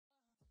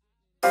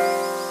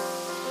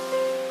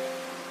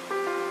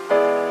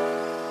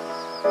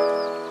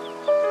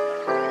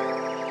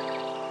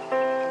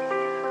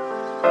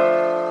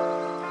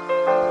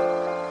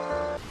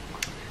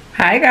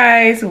Hi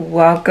guys,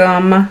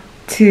 welcome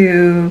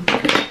to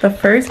the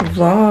first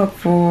vlog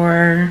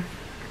for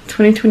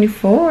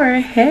 2024.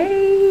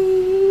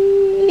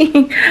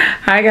 Hey.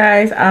 Hi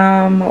guys.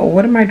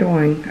 What am I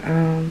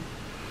doing?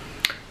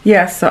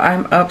 Yeah, so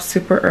I'm up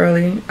super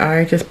early.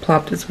 I just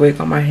plopped this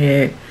wig on my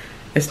head.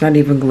 It's not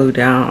even glued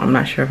down. I'm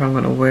not sure if I'm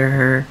gonna wear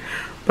her,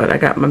 but I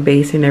got my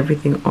base and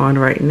everything on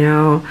right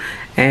now,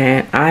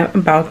 and I'm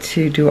about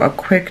to do a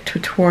quick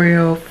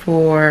tutorial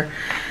for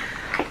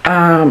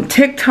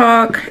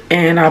TikTok,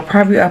 and I'll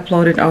probably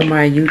upload it on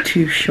my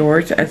YouTube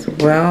shorts as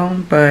well.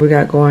 But we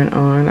got going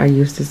on, I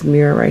use this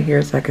mirror right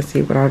here so I can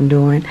see what I'm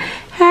doing.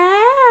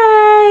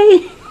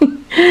 Hey.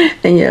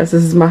 And yes,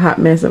 this is my hot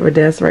mess of a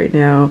desk right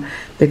now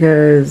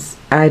because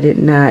I did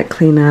not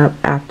clean up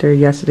after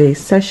yesterday's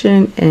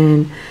session,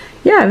 and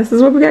yeah, this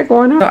is what we got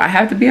going on. So I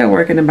have to be at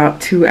work in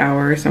about 2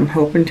 hours. I'm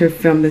hoping to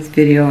film this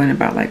video in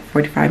about like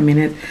 45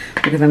 minutes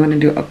because I'm going to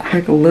do a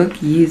quick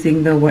look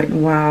using the Wet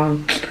n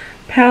Wild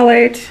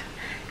palette.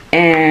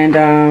 And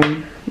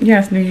yeah,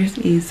 it's New Year's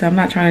Eve, so I'm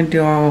not trying to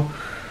do all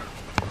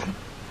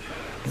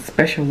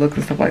special looks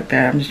and stuff like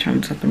that. I'm just trying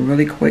to do something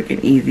really quick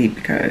and easy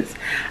because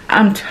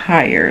I'm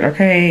tired,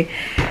 okay?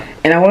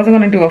 And I wasn't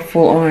going to do a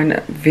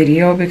full-on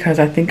video because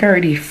I think I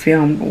already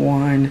filmed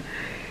one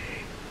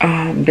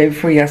day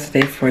before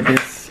yesterday for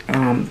this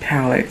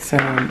palette. So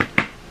I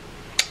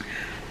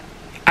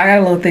got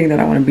a little thing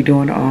that I want to be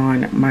doing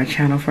on my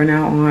channel from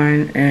now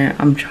on, and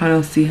I'm trying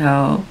to see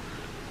how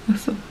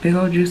what's a big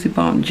old juicy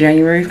bump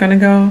January is gonna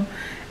go.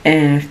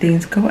 And if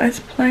things go as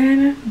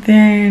planned,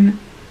 then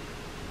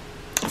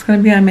it's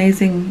gonna be an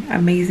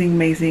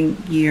amazing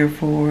year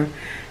for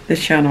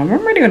this channel. I'm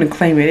already gonna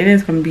claim it. It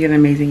is gonna be an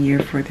amazing year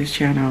for this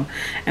channel,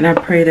 and I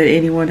pray that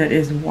anyone that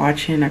is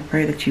watching, I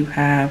pray that you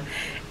have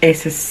a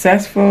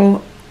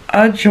successful,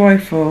 a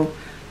joyful,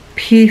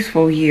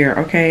 peaceful year.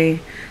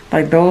 Okay,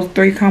 like those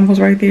three combos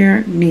right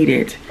there, need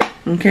it.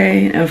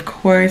 Okay, and of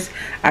course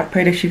I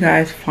pray that you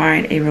guys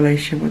find a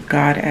relationship with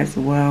God as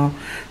well,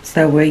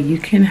 so that way you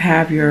can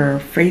have your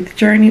faith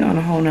journey on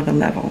a whole nother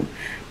level,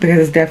 because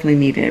it's definitely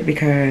needed.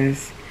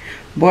 Because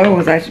boy,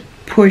 was I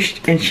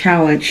pushed and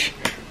challenged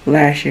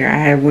last year. I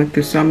had went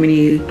through so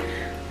many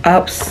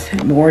ups,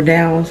 more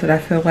downs, that I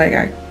feel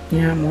like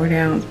more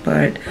downs,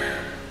 but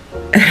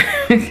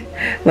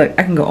look,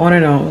 I can go on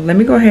and on. Let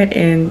me go ahead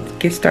and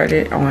get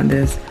started on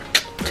this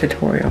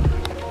tutorial.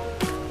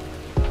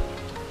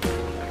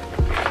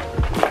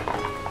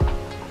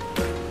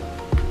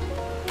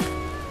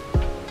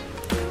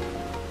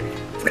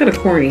 Kind of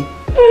corny.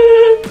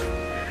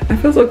 I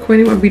feel so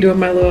corny when I be doing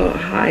my little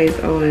highs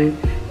on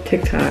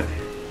TikTok.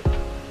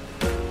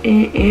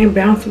 And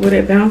bounce with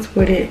it, bounce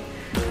with it.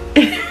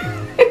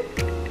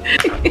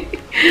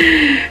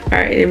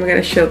 Alright, then we're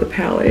gonna show the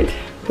palette.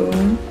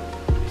 Boom.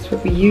 That's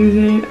what we're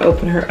using.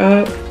 Open her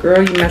up.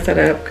 Girl, you messed that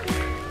up.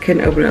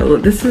 Couldn't open it.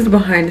 Look, this is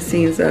behind the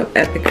scenes of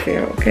epic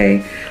fail,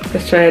 okay?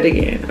 Let's try it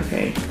again.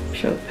 Okay.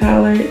 Show the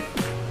palette.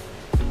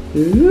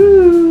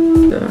 Ooh.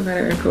 So I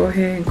gotta go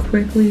ahead and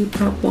quickly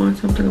pop on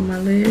something on my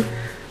lid.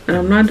 And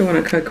I'm not doing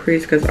a cut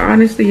crease because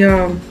honestly,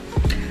 y'all,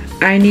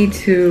 I need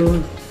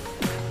to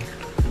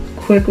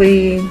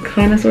quickly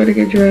kind of sort of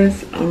get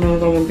dressed. I don't know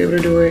if I'm gonna be able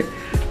to do it,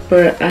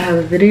 but I have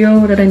a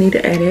video that I need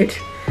to edit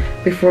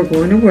before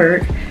going to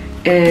work,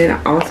 and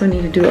I also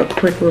need to do a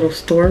quick little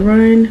store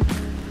run.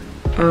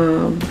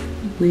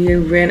 We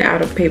ran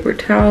out of paper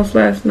towels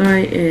last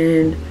night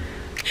and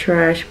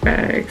trash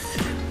bags.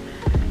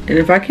 And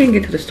if I can't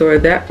get to the store,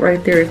 that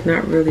right there is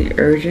not really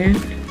urgent.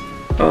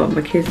 Oh,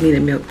 my kids need a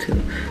milk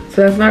too.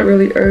 So that's not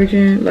really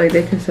urgent. Like,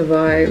 they can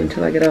survive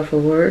until I get off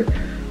of work.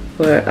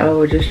 But I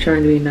was just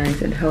trying to be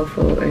nice and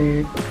helpful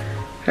and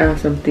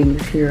have some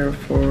things here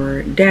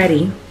for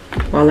daddy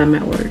while I'm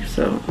at work,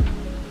 so.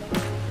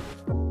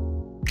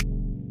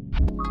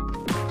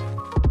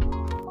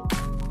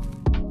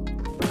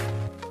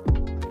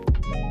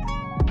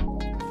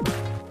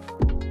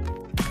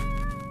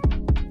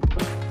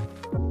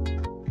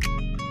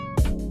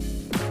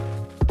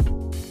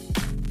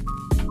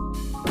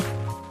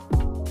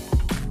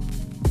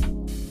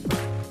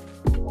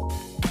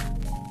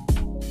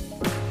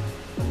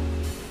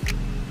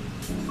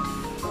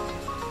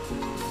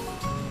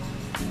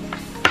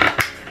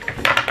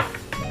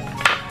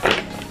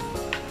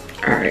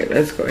 Alright,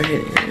 let's go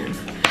ahead and,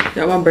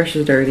 now my brush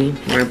is dirty.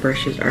 My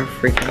brushes are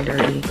freaking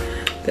dirty.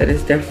 That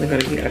is definitely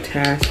going to be a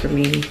task for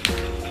me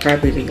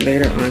probably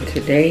later on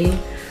today.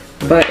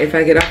 But if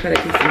I get off at a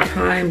decent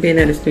time, being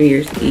that it's New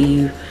Year's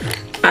Eve,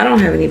 I don't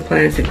have any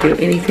plans to do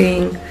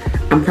anything.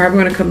 I'm probably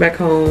going to come back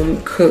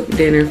home, cook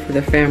dinner for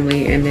the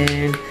family, and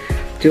then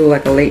do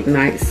like a late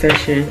night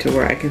session to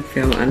where I can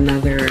film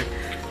another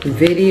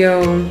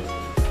video.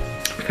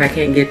 If I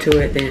can't get to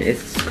it, then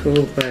it's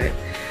cool, but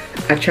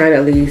I try to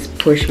at least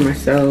push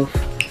myself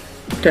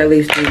to at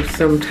least do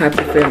some type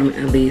of film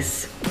at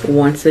least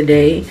once a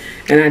day.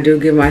 And I do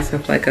give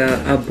myself like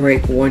a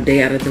break one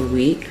day out of the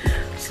week,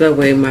 so that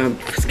way my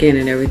skin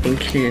and everything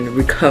can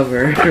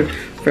recover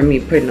from me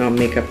putting on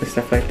makeup and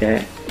stuff like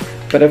that.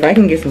 But if I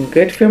can get some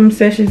good film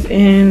sessions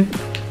in,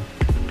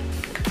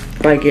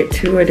 if I get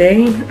 2 a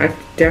day, I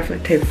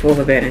definitely take full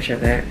advantage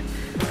of that.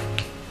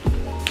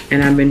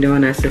 And I've been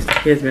doing that since the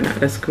kids been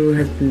out of school.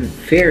 Has been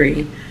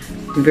very,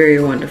 very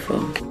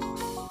wonderful.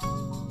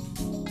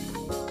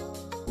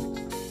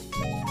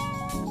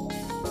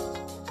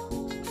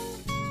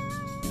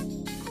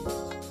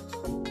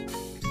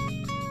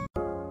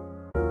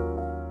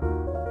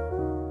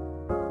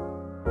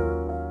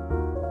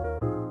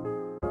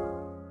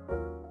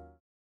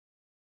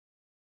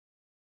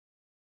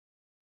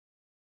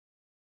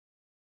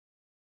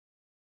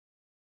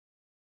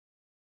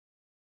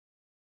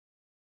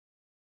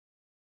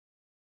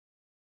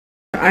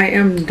 I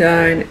am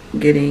done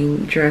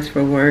getting dressed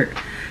for work.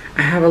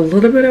 I have a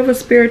little bit of a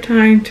spare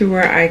time to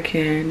where I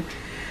can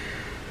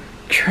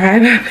try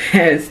my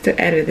best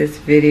to edit this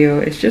video.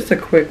 It's just a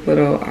quick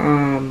little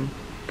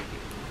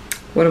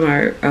what am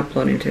I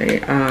uploading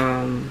today?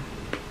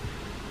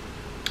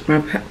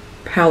 My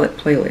palette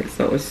playlist.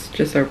 So it's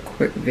just a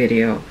quick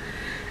video.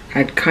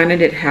 I kind of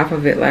did half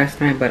of it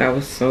last night, but I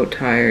was so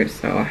tired,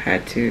 so I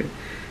had to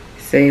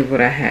save what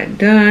I had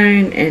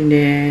done, and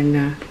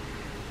then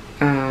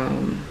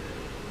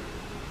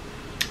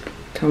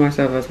told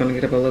myself I was going to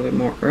get up a little bit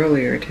more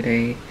earlier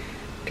today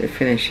to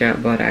finish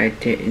up, but I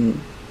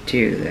didn't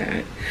do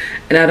that.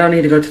 And I don't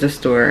need to go to the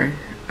store.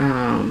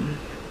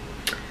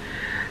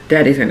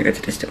 Daddy's going to go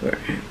to the store.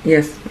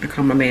 Yes, I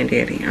call my man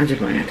Daddy. I'm just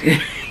playing.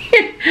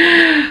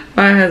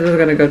 My husband's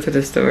going to go to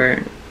the store.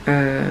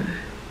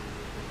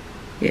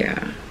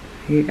 Yeah.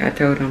 I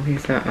told him, he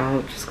said,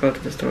 I'll just go to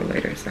the store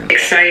later. So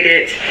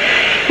excited.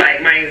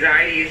 Like, my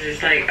anxiety is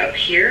just like up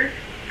here.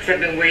 Because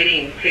I've been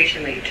waiting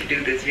patiently to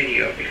do this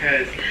video,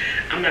 because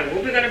I'm like, what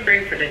are we gonna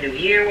bring for the new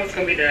year? What's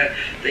gonna be the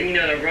you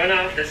know, the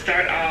runoff, the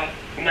start off?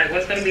 I'm like,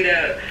 what's gonna be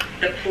the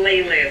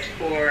playlist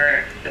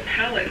for the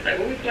palettes? Like,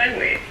 what we playing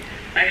with?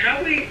 Like,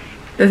 how we?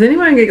 Does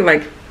anyone get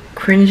like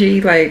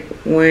cringy like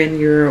when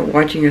you're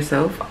watching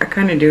yourself? I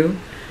kind of do.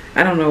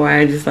 I don't know why.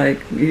 I just like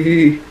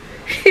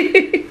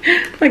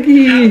like how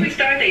we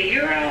start the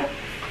year off.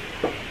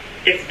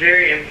 It's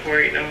very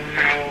important on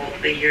how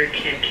the year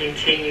can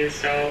continue.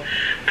 So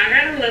I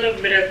got a little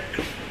bit of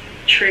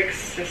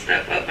tricks and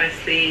stuff up my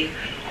sleeve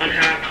on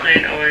how I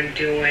plan on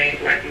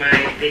doing like my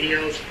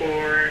videos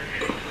for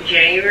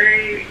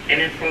January,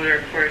 and then for,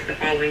 of course, the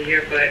following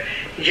year. But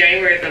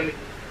January is gonna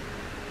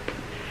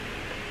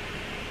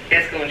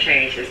it's gonna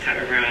change this time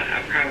around,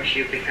 I promise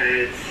you,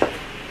 because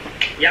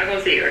y'all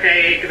gonna see,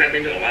 okay? Because I've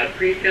been doing a lot of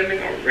pre-filming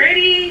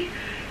already.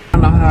 I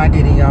don't know how I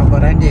did it, y'all,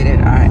 but I did it.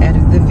 I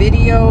edited the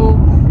video.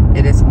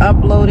 It is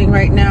uploading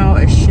right now.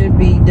 It should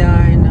be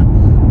done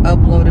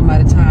uploading by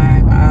the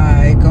time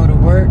I go to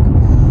work.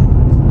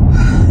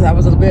 That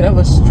was a bit of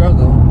a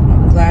struggle.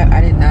 I'm glad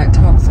I did not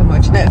talk so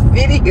much in that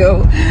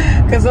video,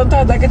 because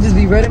sometimes I could just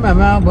be running my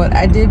mouth, but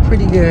I did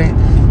pretty good.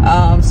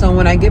 So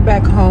when I get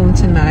back home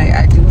tonight,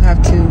 I do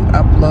have to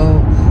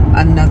upload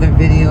another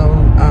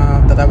video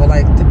that I would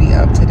like to be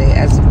up today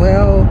as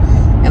well.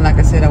 And like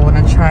I said, I want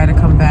to try to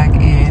come back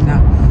and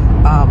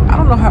I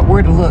don't know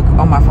where to look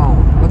on my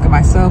phone. Look at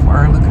myself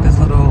or look at this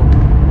little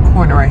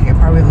corner right here.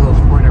 Probably the little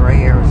corner right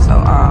here.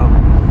 So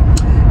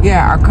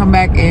yeah, I'll come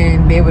back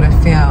and be able to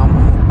film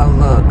a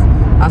look.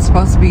 I'm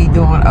supposed to be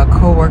doing a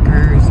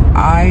coworker's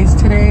eyes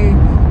today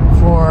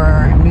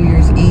for New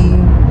Year's Eve.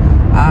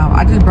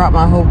 I just brought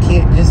my whole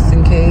kit just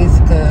in case,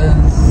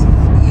 because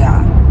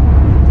yeah.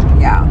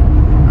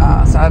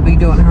 So I'll be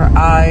doing her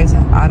eyes.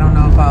 I don't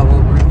know if I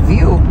will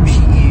reveal who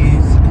she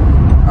is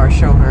or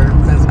show her,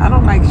 because I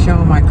don't like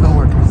showing my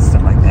coworkers and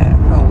stuff like that. I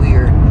feel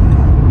weird.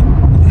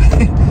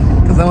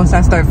 Because once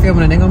I start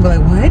filming it, they're gonna be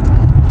like, what?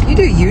 You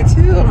do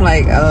YouTube? I'm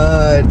like,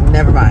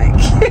 never mind.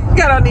 I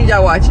don't need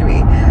y'all watching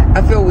me.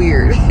 I feel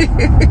weird.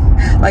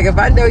 Like, if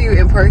I know you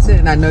in person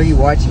and I know you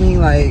watch me,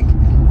 like,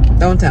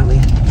 don't tell me.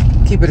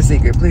 Keep it a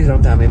secret. Please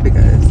don't tell me,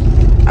 because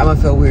I'm gonna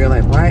feel weird.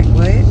 Like, what?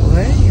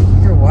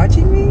 You're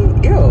watching me?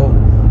 Ew.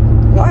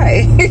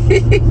 Why?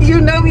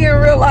 You know me in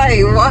real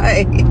life.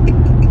 Why?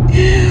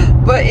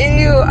 But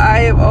anyway,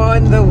 I am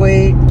on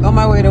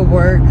my way to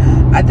work.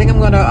 I think I'm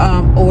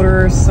gonna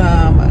order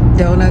some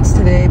donuts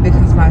today,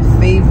 because my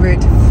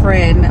favorite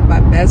friend, my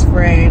best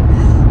friend,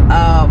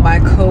 my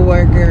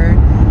coworker,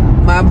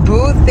 my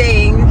boo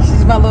thing,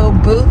 she's my little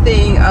boo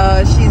thing,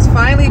 she's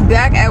finally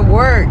back at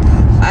work.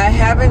 I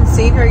haven't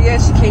seen her yet.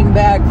 She came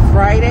back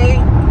Friday,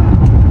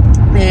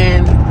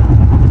 and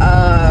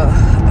I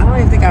don't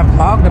even think I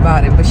vlogged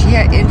about it, but she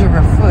had injured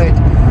her foot,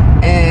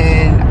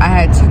 and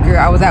I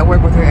was at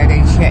work with her that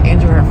day. She had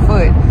injured her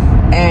foot,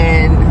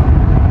 and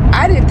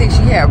I didn't think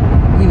she had,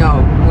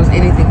 was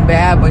anything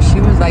bad, but she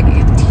was like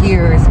in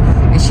tears,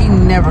 and she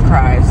never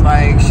cries.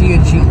 Like, she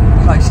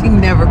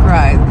never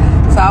cries.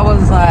 So I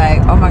was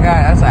like, oh my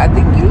God, I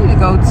think you need to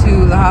go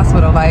to the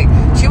hospital. Like,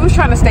 she was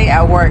trying to stay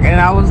at work, and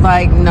I was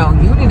like, no,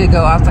 you need to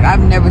go. I was like,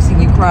 I've never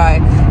seen you cry.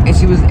 And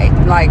she was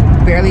like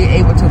barely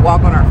able to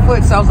walk on her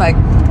foot. So I was like,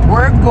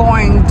 we're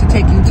going to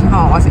take you to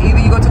home. I said, either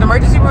you go to the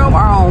emergency room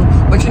or home,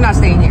 but you're not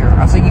staying here.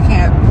 I said, you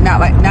can't,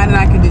 not in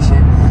that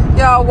condition.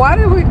 Y'all, why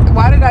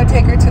did I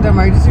take her to the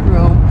emergency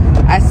room?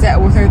 I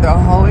sat with her the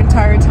whole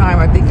entire time.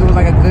 I think it was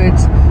like a good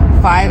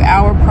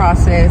 5-hour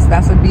process.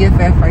 That's a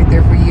BFF right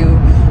there for you.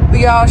 But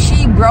y'all,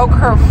 she broke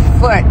her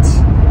foot.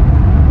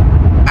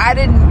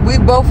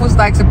 We both was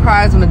like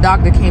surprised when the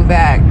doctor came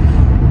back.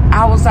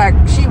 I was like,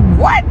 she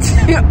what?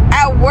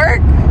 At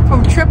work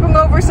from tripping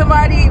over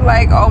somebody?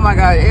 Like, oh my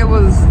God, it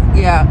was,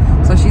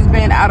 yeah. So she's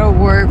been out of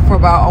work for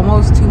about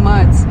almost 2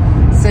 months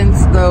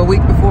since the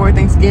week before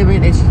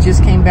Thanksgiving, and she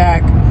just came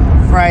back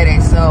Friday.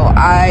 So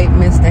I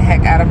missed the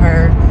heck out of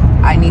her.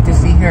 I need to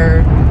see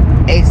her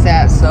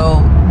ASAP.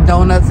 So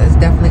donuts is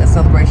definitely a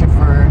celebration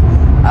for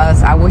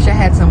us. I wish I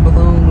had some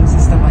balloons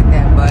and stuff like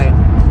that, but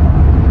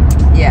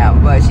yeah,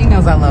 but she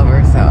knows I love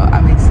her, so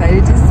I'm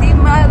excited to see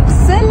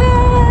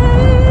Marcella.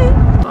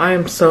 I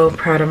am so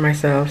proud of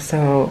myself.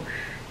 So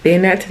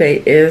being that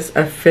today is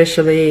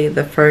officially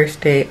the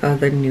first day of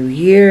the new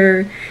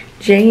year,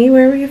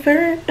 January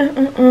 3rd.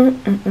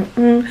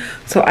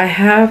 So I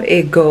have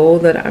a goal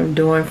that I'm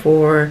doing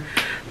for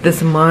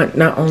this month,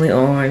 not only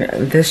on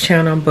this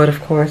channel, but of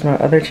course my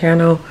other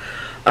channel,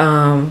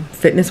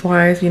 fitness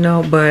wise, you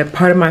know. But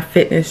part of my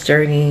fitness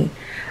journey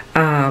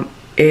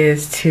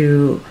is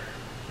to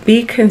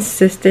be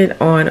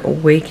consistent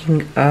on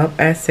waking up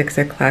at 6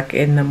 o'clock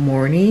in the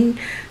morning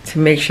to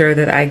make sure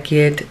that I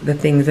get the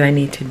things that I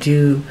need to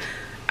do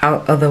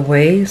out of the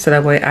way, so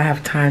that way I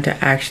have time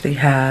to actually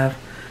have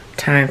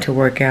time to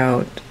work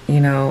out, you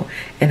know,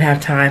 and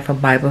have time for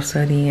Bible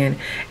study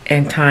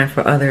and time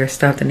for other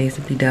stuff that needs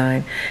to be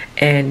done.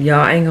 And y'all,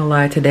 I ain't gonna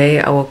lie,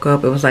 today I woke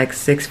up, it was like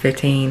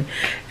 6:15,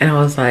 and I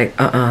was like,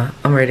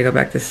 I'm ready to go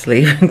back to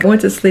sleep. I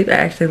went to sleep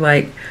actually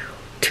like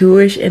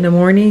 2-ish in the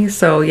morning.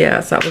 So yeah,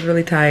 so I was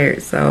really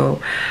tired,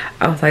 so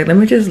I was like, let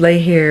me just lay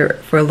here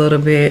for a little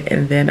bit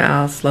and then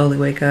I'll slowly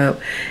wake up.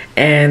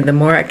 And the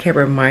more I kept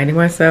reminding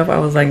myself, I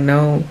was like,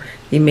 no,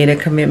 you made a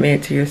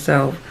commitment to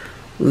yourself.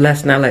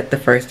 Let's not let the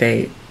first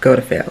day go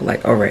to fail,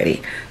 like,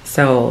 already.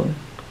 So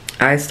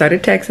I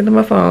started texting to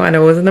my phone. I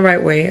know it wasn't the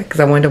right way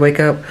because I wanted to wake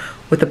up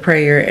with a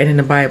prayer and in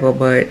the Bible,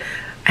 but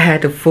I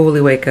had to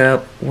fully wake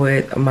up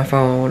with my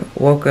phone.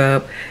 Woke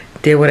up,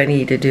 did what I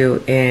needed to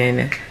do,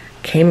 and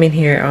came in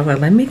here. I was like,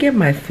 let me get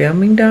my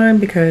filming done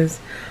because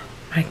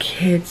my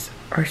kids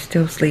are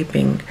still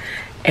sleeping.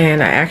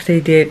 And I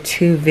actually did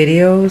 2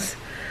 videos.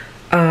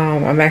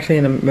 I'm actually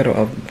in the middle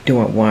of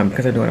doing one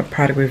because I'm doing a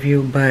product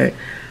review, but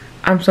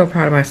I'm so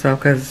proud of myself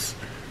because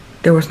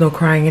there was no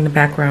crying in the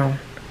background.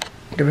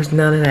 There was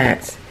none of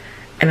that.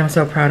 And I'm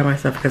so proud of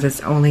myself because it's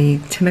only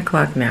 10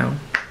 o'clock now.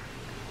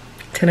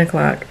 10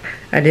 o'clock.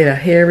 I did a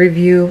hair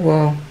review.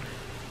 Well,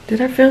 did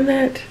I film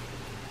that?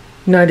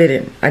 No, I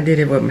didn't. I did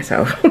it with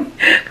myself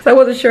because I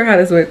wasn't sure how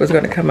this wig was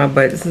going to come out,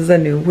 but this is a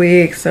new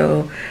wig,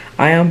 so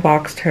I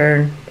unboxed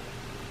her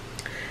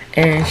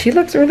and she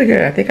looks really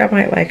good. I think I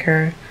might like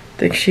her. I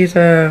think she's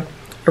a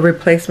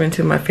replacement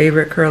to my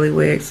favorite curly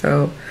wig,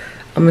 so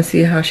I'm gonna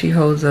see how she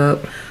holds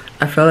up.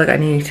 I feel like I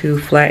need to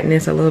flatten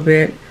this a little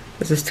bit.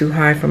 This is too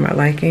high for my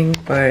liking,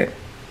 but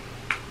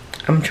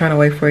I'm trying to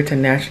wait for it to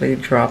naturally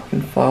drop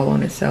and fall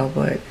on itself.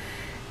 But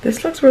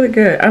this looks really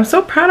good. I'm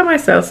so proud of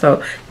myself.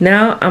 So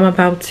now I'm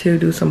about to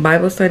do some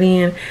Bible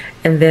studying,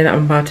 and then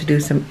I'm about to do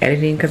some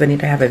editing because I need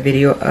to have a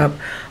video up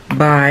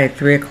by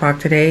 3 o'clock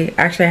today.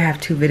 Actually, I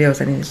have 2 videos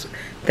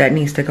that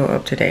needs to go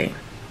up today.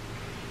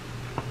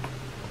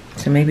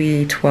 So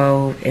maybe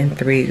 12 and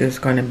 3 is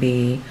going to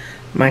be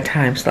my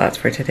time slots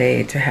for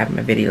today to have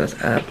my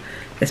videos up,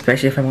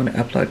 especially if I want to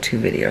upload 2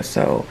 videos.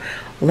 So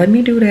let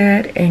me do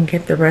that and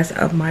get the rest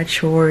of my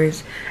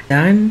chores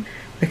done,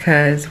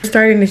 because we're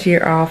starting this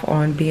year off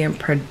on being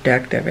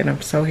productive and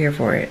I'm so here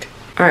for it.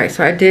 Alright,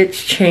 so I did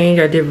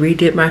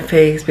redid my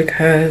face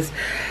because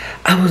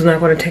I was not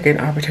going to take an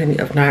opportunity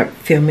of not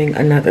filming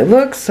another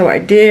look. So I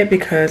did,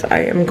 because I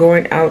am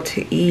going out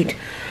to eat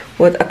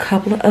with a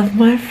couple of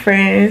my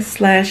friends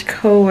slash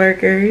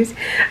co-workers.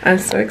 I'm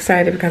so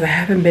excited because I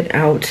haven't been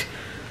out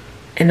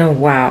in a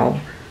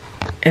while.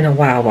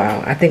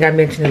 I think I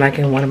mentioned it like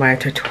in one of my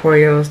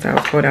tutorials that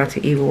I was going out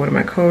to eat with one of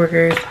my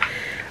co-workers.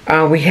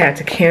 We had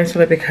to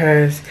cancel it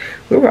because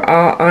we were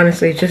all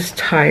honestly just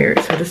tired.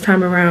 So this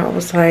time around I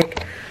was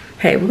like,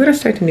 hey, we're gonna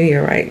start the new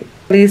year right.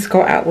 At least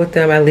go out with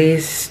them at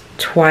least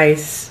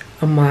twice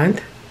a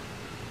month,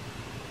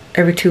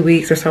 every 2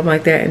 weeks or something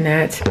like that, and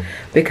that's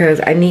because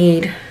I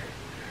need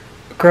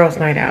girls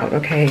night out.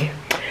 Okay,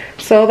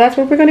 so that's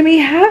what we're going to be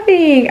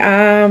having.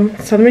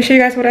 So let me show you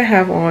guys what I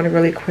have on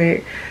really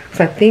quick, because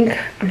I think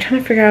I'm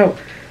trying to figure out,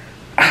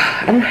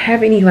 I don't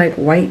have any like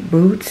white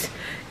boots,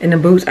 and the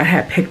boots I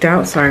had picked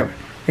out, sorry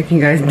making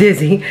you guys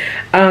dizzy,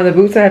 the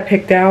boots I had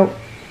picked out,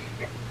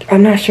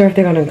 I'm not sure if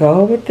they're gonna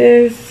go with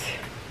this.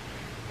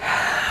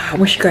 I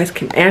wish you guys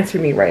can answer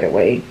me right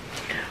away,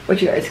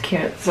 but you guys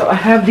can't. So I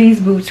have these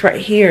boots right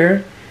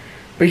here,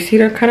 but you see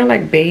they're kind of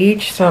like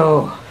beige,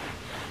 so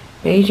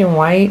beige and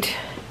white.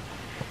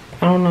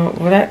 I don't know,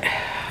 will that,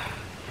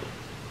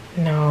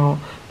 no,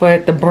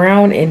 but the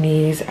brown in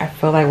these I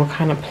feel like will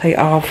kind of play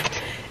off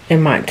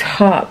in my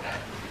top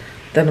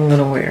that I'm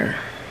gonna wear.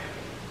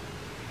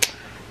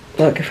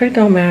 Look, if it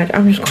don't match,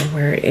 I'm just gonna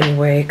wear it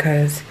anyway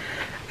because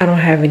I don't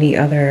have any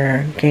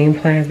other game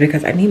plans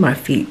because I need my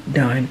feet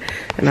done.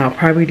 And I'll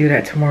probably do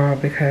that tomorrow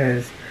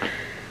because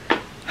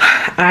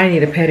I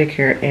need a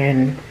pedicure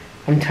and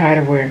I'm tired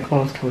of wearing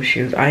closed-toe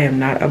shoes. I am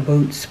not a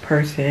boots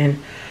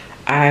person.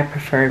 I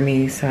prefer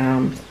me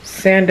some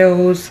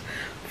sandals,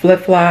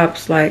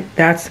 flip-flops. Like,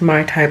 that's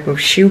my type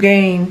of shoe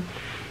game.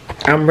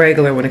 I'm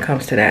regular when it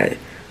comes to that.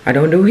 I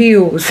don't do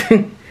heels.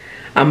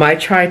 I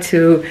might try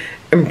to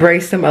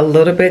embrace them a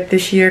little bit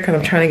this year because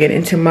I'm trying to get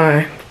into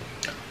my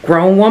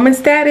grown woman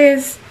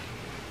status.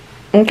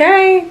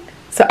 Okay?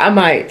 So I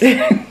might.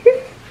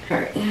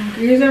 Alright,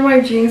 these are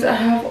my jeans I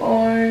have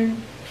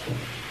on.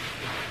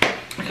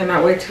 I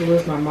cannot wait to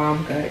lose my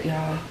mom gut,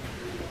 y'all.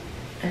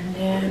 And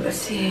then, let's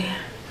see.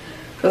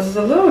 Because it's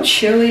a little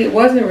chilly. It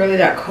wasn't really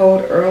that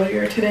cold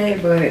earlier today,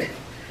 but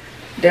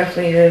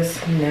definitely is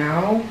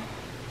now.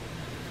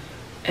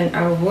 And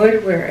I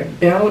would wear a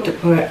belt,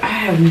 but I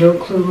have no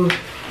clue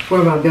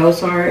where my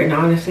belts are. And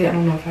honestly, I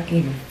don't know if I can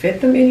even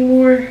fit them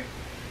anymore.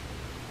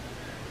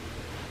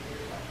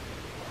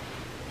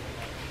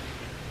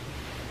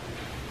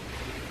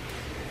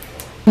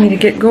 I need to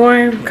get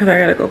going because I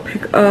gotta go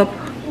pick up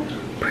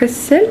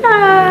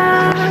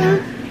Priscilla.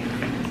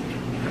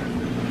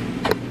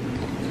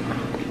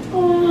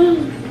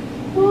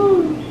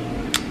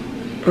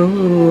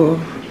 Ooh,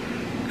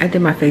 I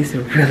did my face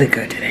really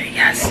good today,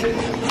 yes.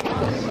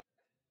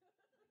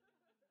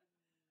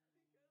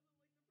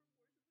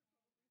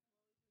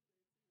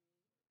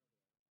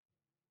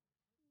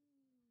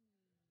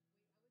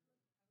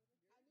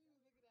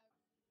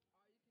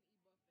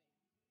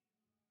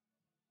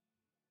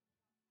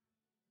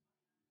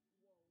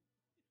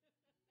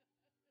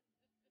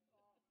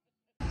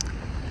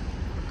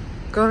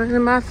 Going to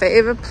my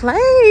favorite place.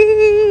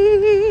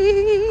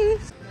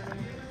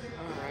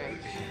 Alright.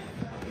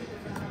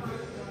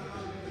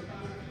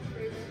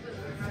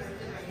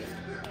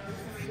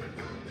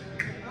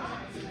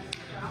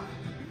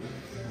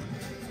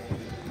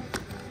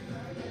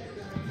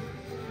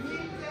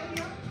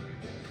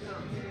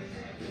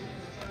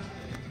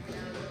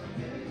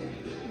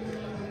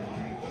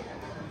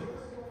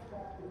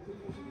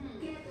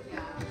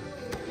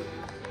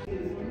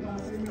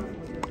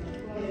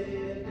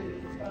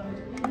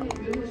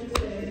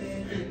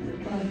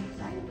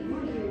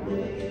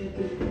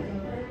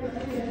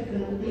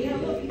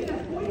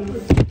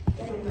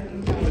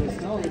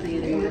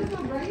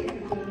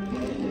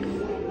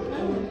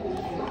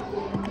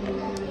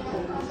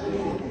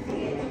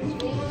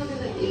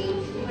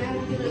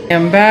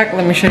 I'm back.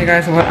 Let me show you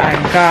guys what I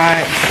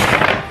got.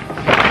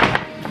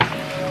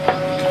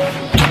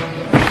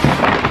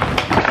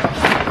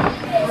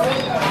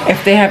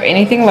 If they have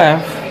anything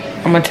left,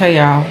 I'm gonna tell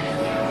y'all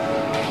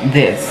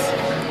this.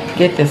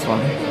 Get this one.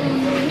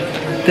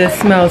 This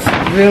smells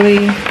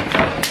really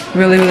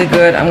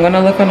good. I'm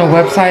gonna look on the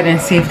website and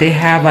see if they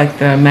have like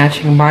the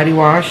matching body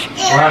wash,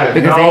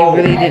 because they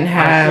really didn't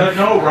have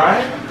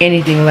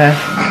anything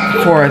left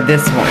for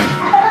this one.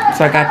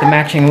 So I got the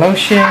matching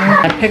lotion.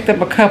 I picked up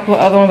a couple of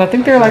other ones. I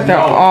think they're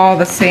all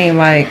the same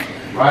like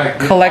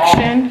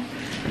collection.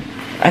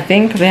 I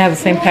think they have the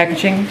same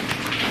packaging.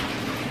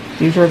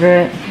 These were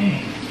good.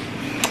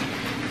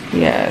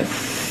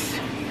 Yes.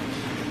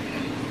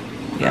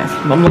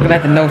 I'm looking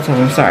at the notes of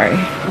them. Sorry.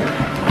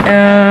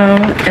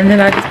 And then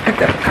I just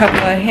picked up a couple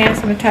of hand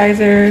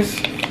sanitizers.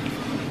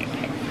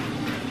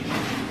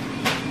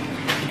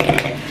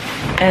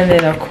 And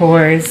then of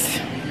course,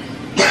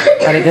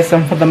 gotta get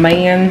some for the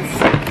mans.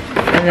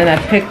 And then I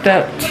picked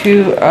up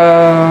 2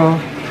 of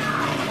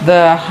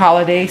the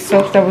holiday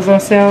soaps that was on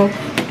sale.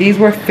 These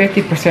were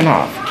 50%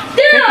 off.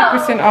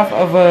 50% off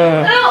of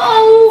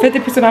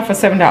 $50% off of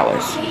 $7.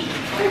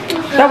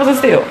 That was a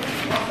steal.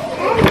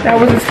 That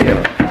was a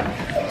steal.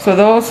 So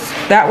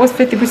that was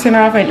 50%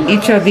 off, and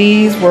each of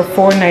these were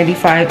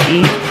 $4.95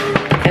 each.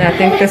 And I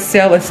think the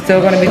sale is still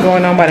going to be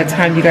going on by the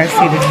time you guys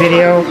see this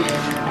video.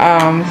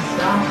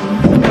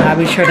 I'll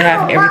be sure to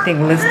have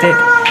everything listed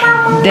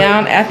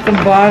down at the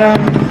bottom.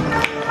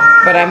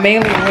 But I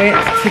mainly went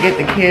to get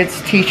the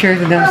kids, teachers,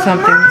 and them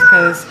something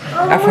because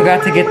I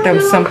forgot to get them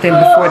something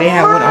before they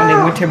had one on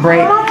their winter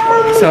break.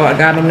 So I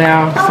got them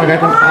now. So I got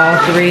them all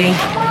 3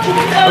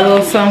 a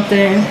little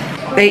something.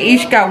 They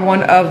each got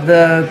one of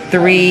the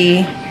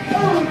 3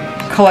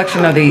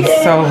 collection of these.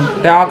 So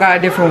they all got a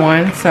different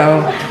one.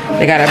 So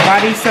they got a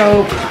body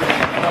soap,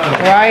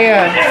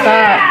 Raya,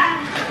 stop,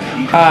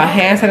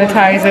 hand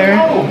sanitizer.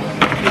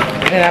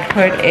 And I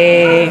put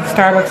a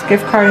Starbucks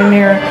gift card in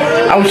there.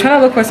 I was trying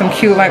to look for some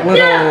cute like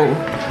little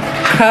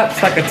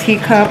cups, like a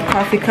teacup,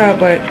 coffee cup,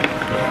 but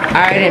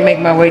I didn't make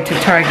my way to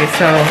Target.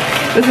 So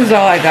this is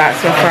all I got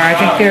so far. I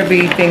think they'll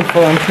be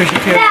thankful and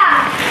appreciative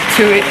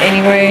to it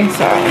anyway.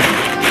 So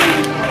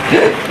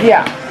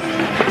yeah.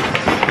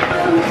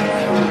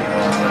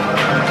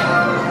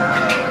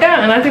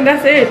 Yeah, and I think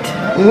that's it.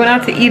 We went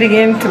out to eat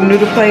again to the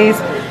noodle place.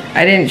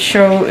 I didn't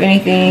show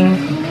anything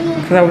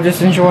because I was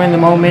just enjoying the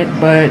moment,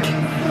 but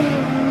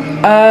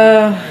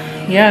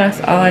yeah,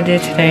 that's all I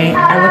did today.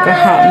 I look a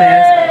hot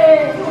mess.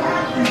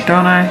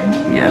 don't I?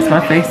 Yes, my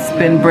face has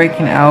been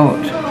breaking out.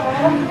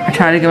 I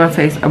try to give my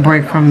face a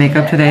break from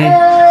makeup today.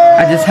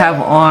 I just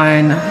have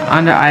on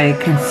under eye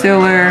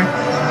concealer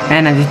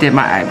and I just did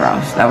my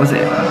eyebrows. That was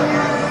it.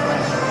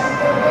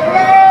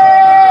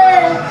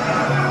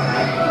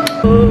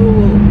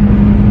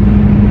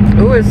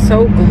 Oh, it's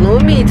so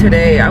gloomy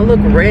today. I look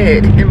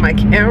red in my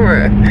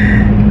camera.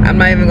 I'm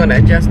not even gonna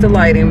adjust the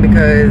lighting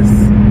because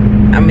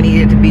I'm gonna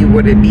need it to be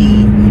what it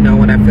be, you know,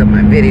 when I film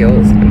my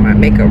videos in my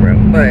makeup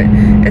room. But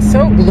it's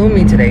so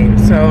gloomy today.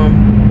 So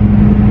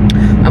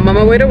I'm on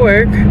my way to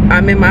work.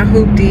 I'm in my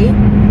hoopty.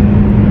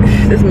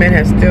 This man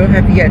has still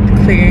have yet to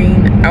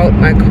clean out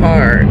my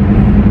car.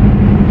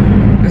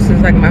 This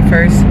is like my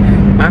first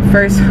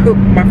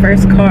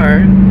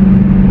car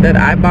that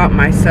I bought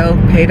myself,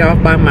 paid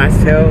off by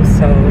myself.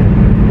 So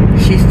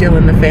she's still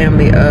in the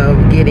family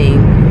of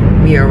getting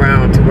me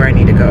around to where I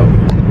need to go.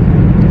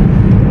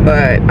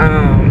 But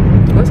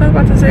what was I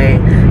about to say?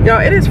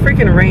 Y'all, it is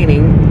freaking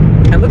raining.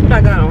 And look what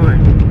I got on.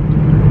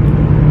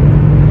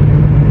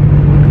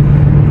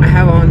 I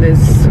have on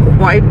this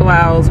white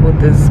blouse with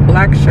this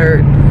black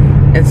shirt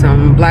and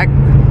some black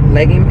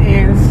legging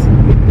pants.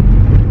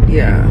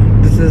 Yeah,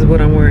 this is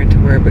what I'm wearing to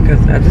work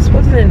because I just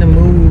wasn't in the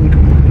mood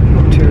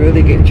to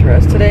really get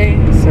dressed today.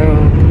 So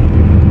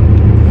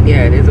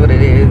yeah, it is what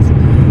it is.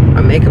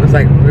 My makeup was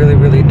like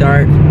really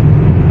dark.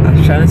 I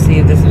was trying to see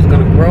if this was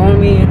gonna grow on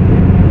me.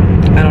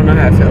 I don't know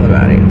how I feel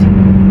about it.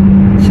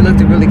 She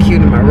looked really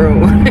cute in my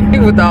room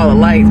with all the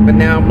lights, but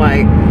now I'm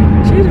like,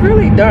 she's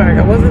really dark.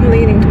 I wasn't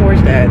leaning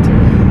towards that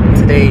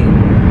today.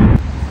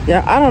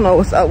 Yeah, I don't know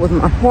what's up with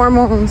my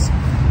hormones,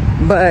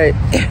 but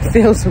it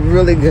feels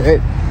really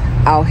good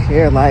out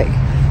here. Like,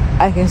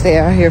 I can stay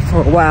out here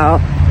for a while.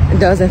 It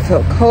doesn't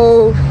feel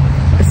cold.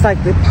 It's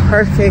like the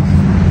perfect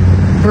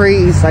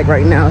breeze. Like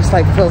right now, it's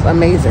like feels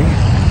amazing.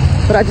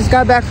 But I just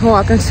got back from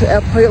walking to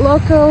El Pollo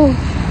Loco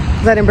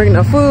because I didn't bring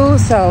no food.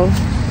 So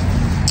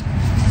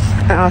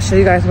I'll show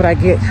you guys what I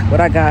get,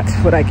 what I got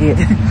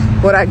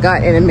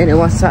in a minute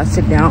once I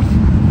sit down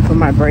for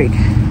my break.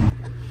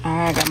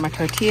 I got my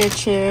tortilla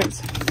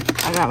chips.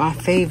 I got my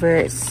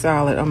favorite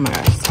salad. Oh my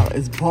gosh, salad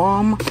is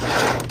bomb.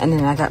 And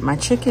then I got my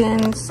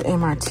chickens and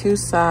my 2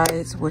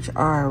 sides, which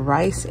are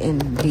rice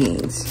and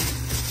beans.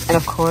 And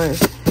of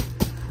course,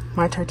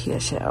 my tortilla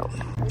shell.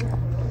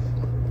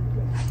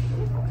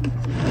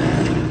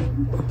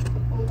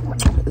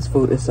 This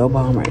food is so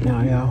bomb right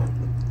now, y'all.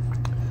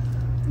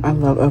 I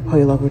love El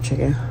Pollo Loco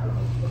chicken.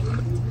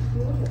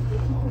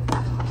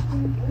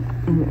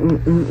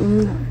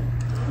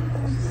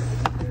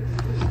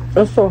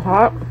 It's so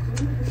hot.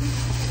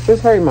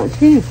 It's hurting my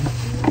teeth.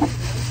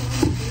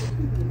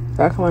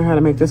 I can learn how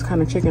to make this kind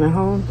of chicken at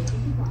home.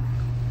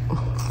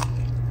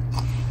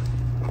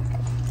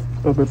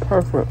 It'll be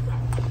perfect.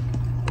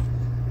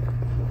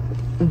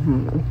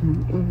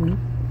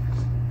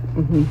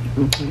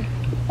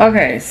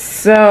 Okay,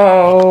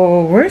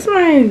 so where's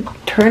my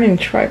turning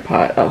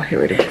tripod? Oh,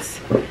 here it is.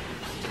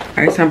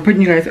 Alright, so I'm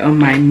putting you guys on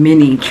my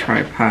mini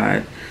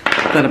tripod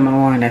instead of my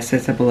one that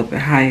sits up a little bit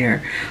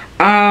higher.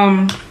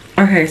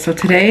 Okay, so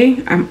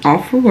today I'm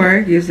off for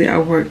work. Usually I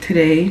work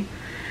today,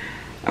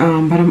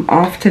 but I'm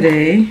off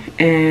today,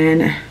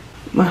 and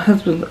my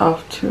husband's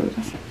off too.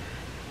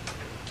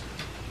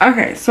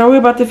 Okay, so we're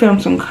about to film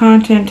some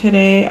content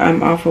today.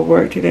 I'm off for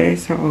work today,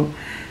 so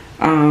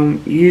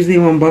usually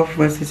when both of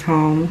us is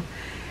home,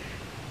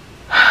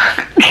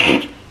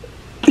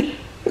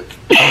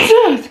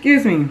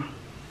 excuse me,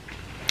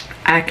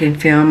 I can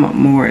film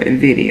more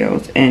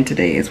videos, and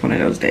today is one of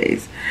those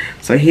days.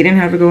 So he didn't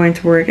have to go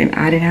into work and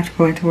I didn't have to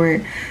go into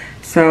work,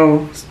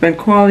 so spend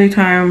quality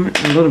time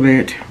a little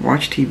bit,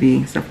 watch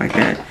TV, stuff like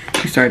that.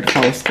 He started to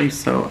fall asleep,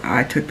 so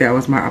I took that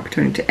as my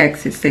opportunity to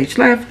exit stage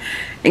left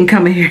and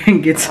come in here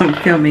and get some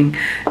filming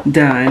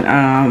done.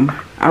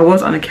 I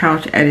was on the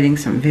couch editing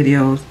some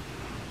videos.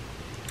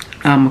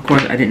 Of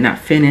course I did not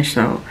finish,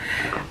 so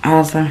I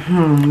was like,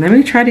 let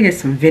me try to get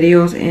some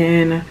videos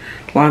in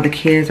while the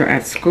kids are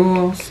at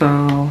school.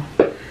 So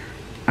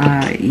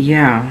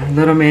yeah,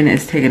 little man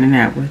is taking a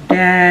nap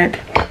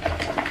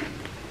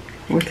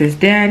with his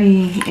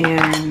daddy,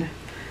 and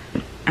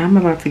I'm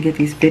about to get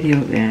these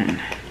videos in.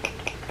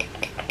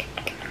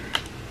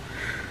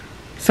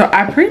 So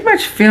I pretty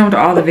much filmed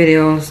all the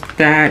videos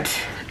that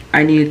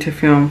I needed to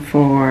film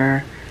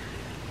for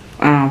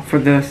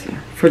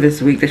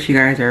this week that you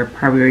guys are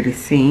probably already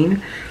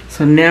seen.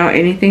 So now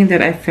anything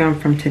that I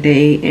filmed from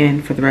today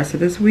and for the rest of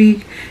this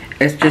week,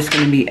 it's just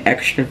going to be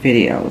extra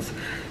videos.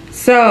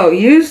 So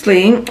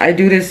usually I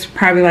do this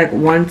probably like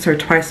once or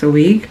twice a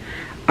week.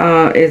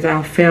 Is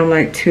I'll film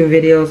like 2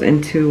 videos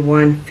into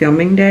one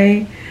filming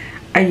day.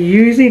 I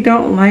usually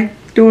don't like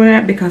doing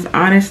that because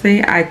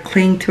honestly I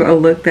cling to a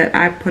look that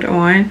I put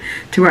on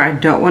to where I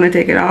don't want to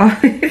take it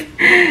off.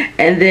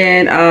 And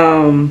then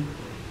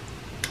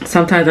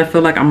sometimes I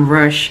feel like I'm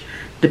rushed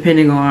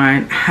depending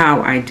on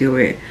how I do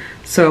it.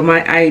 So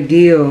my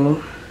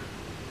ideal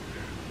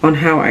on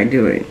how I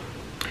do it.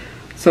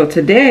 So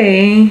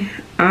today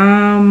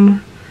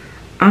I'm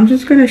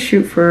just gonna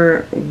shoot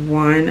for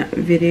one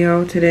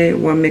video today,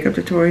 one makeup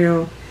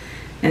tutorial,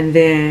 And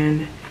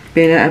then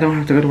being that I don't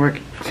have to go to work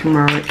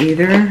tomorrow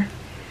either.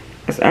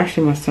 It's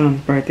actually my son's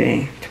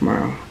birthday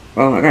tomorrow.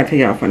 Oh, I gotta tell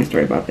y'all a funny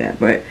story about that.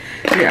 But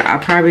yeah, I'll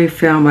probably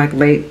film like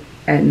late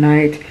at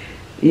night.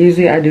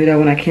 Usually I do that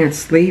when I can't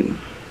sleep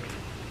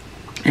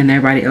and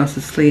everybody else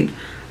is asleep.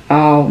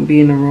 I'll be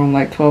in the room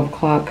like 12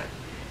 o'clock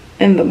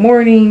in the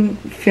morning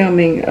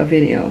filming a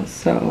video.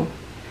 So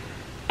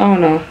I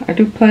don't know. I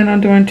do plan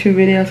on doing 2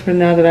 videos, but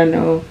now that I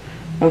know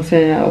I'm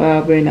saying it out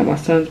loud, being that my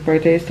son's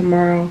birthday is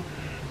tomorrow,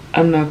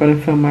 I'm not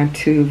gonna film my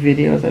 2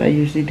 videos that I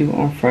usually do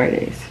on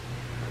Fridays.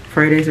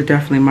 Fridays are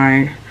definitely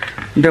my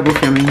double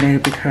filming day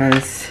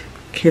because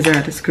kids are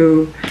at the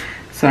school,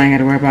 so I ain't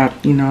gotta worry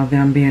about, you know,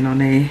 them being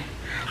on a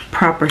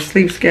proper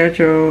sleep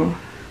schedule.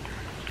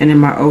 And then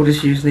my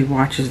oldest usually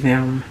watches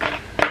them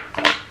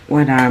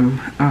when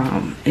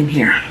I'm in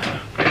here.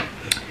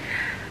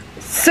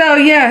 So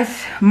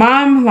yes,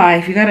 mom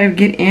life, you gotta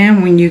get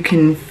in when you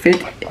can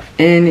fit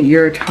in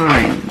your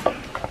time.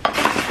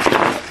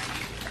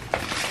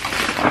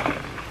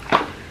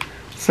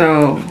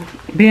 So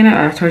being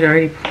that I told you I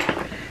already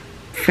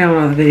filmed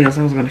all the videos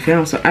I was going to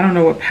film, so I don't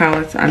know what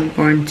palettes I'm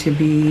going to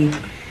be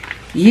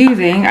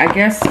using. I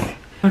guess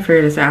I'll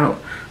figure this out.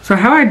 So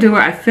how I do it,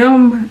 I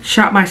film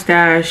Shop My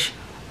Stash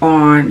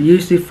on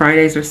usually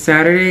Fridays or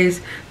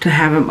Saturdays to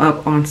have them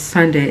up on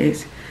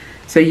Sundays.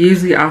 So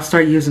usually I'll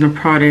start using the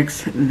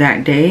products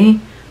that day,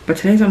 but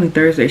today's only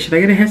Thursday. Should I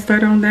get a head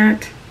start on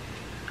that?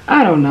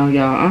 I don't know,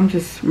 y'all. I'm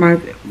just,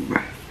 my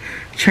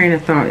train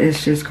of thought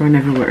is just going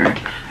everywhere.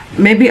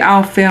 Maybe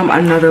I'll film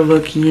another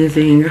look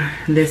using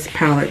this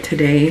palette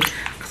today,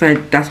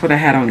 because that's what I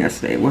had on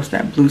yesterday. Was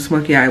that blue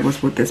smoky eye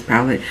was with this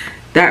palette.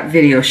 That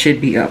video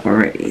should be up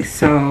already.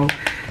 So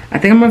I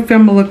think I'm gonna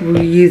film a look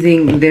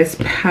using this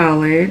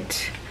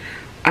palette.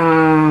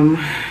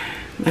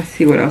 Let's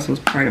see what else was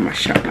part of my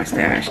Shop My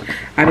Stash.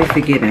 I've been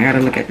forgetting. I gotta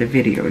look at the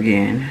video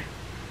again.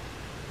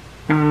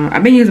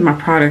 I've been using my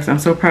products. I'm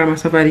so proud of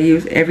myself. I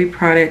use every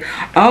product.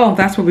 Oh,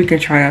 that's what we can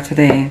try out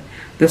today.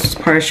 This is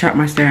part of Shop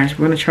My Stash.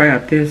 We're gonna try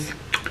out this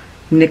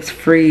NYX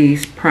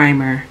Freeze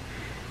primer.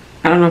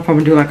 I don't know if I'm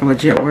gonna do like a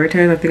legit wear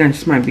test. I think I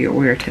just might be a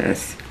wear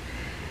test.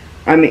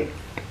 I mean,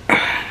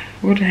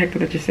 what the heck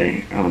did I just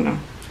say? I don't know.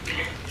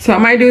 So I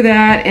might do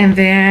that, and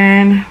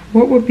then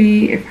what would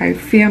be if I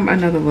film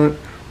another look?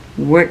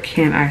 What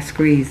can I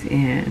squeeze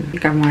in? I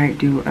think I might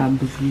do a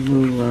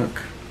blue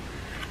look.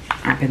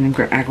 I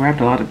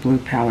grabbed a lot of blue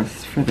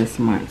palettes for this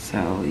month,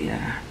 so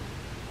yeah.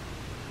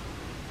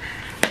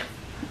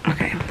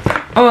 Okay.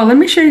 Oh, let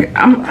me show you.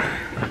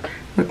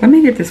 Look, let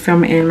me get this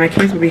film in. My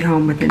kids will be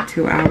home within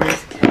 2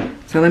 hours,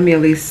 so let me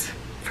at least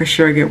for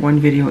sure get one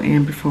video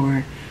in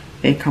before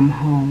they come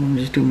home. I'm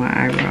just do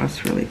my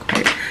eyebrows really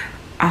quick.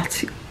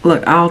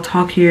 Look, I'll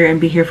talk here and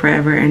be here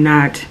forever and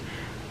not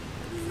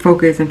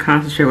focus and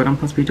concentrate what I'm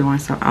supposed to be doing.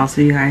 So I'll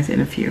see you guys in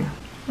a few.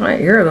 All right,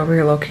 you're over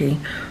here low key.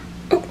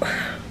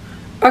 Oh.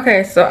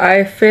 Okay, so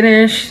I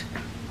finished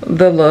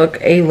the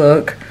look,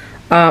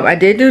 I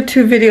did do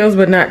 2 videos,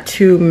 but not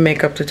 2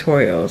 makeup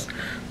tutorials.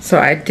 So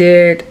I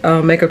did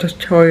a makeup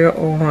tutorial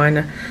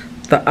on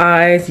the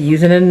eyes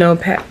using a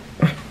notepad.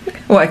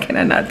 Why can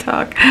I not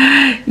talk?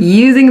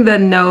 Using the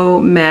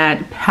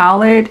Nomad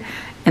palette.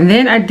 And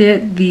then I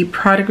did the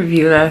product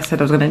review that I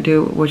said I was gonna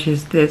do, which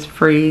is this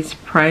Freeze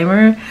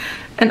primer.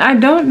 And I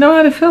don't know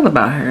how to feel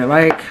about her.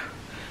 Like,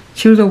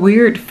 she was a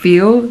weird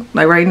feel.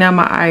 Like right now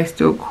my eye is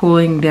still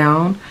cooling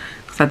down,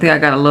 because I think I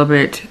got a little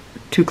bit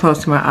too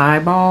close to my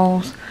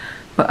eyeballs.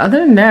 But other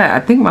than that,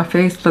 I think my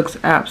face looks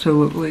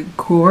absolutely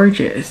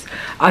gorgeous.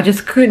 I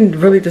just couldn't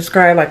really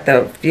describe like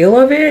the feel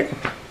of it.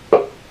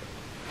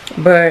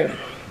 But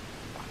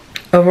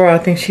overall, I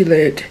think she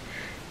did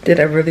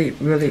a really,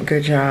 really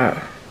good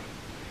job.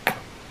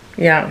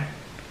 Yeah.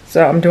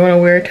 So I'm doing a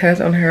wear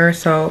test on her,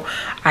 so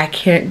I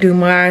can't do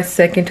my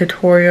second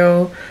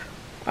tutorial.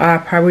 I'll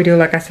probably do,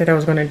 like I said I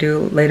was going to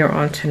do later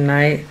on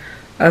tonight.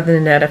 Other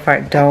than that, if I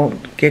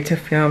don't get to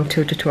film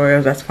 2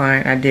 tutorials, that's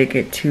fine. I did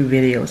get 2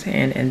 videos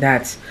in, and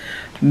that's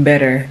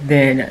better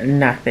than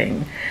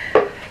nothing.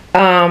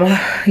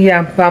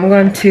 Yeah, but I'm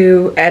going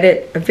to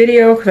edit a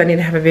video because I need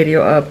to have a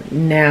video up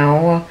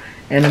now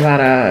in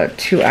about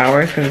 2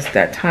 hours because it's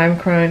that time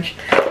crunch.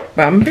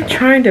 But I'm been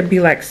trying to be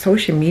like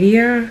social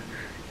media,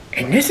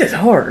 and this is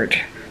hard.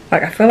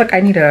 Like, I feel like I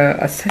need a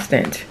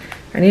assistant.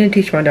 I need to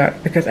teach my daughter,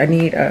 because I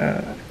need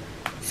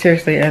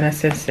seriously an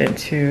assistant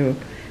to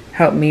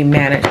help me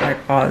manage like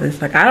all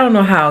this. Like, I don't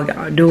know how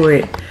y'all do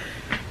it.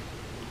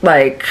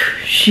 Like,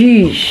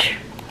 sheesh.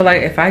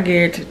 Like, if I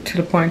get to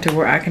the point to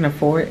where I can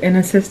afford an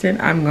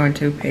assistant, I'm going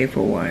to pay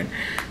for one.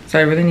 So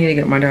I really need to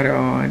get my daughter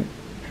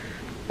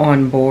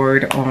on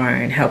board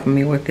on helping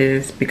me with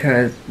this,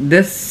 because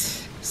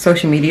this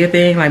social media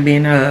thing, like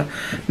being a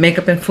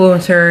makeup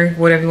influencer,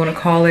 whatever you want to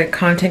call it,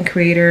 content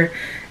creator,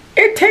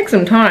 it takes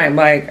some time.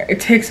 Like,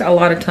 it takes a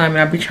lot of time, and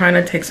I'll be trying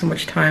to take so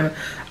much time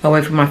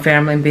away from my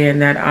family, being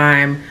that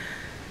I'm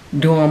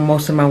doing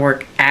most of my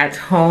work at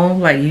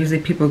home. Like, usually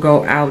people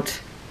go out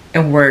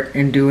and work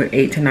and do an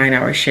 8 to 9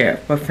 hour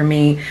shift, but for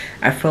me,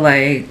 I feel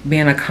like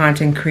being a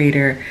content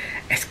creator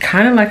it's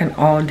kind of like an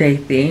all-day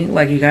thing.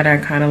 Like you gotta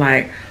kind of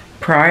like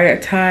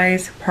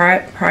prioritize,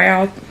 I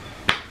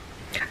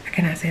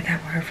cannot say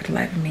that word for the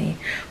life of me.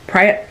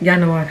 Y'all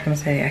know what I'm trying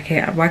to say. I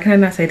can't. Why can I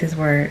not say this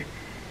word?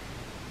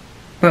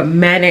 But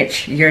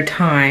manage your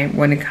time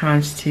when it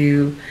comes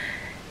to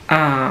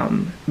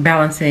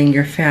balancing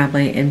your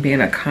family and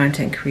being a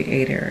content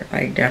creator.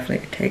 Like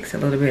definitely it takes a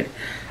little bit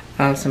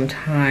of some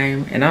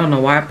time. And I don't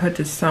know why I put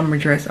this summer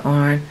dress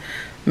on.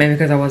 Maybe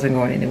because I wasn't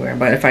going anywhere.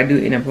 But if I do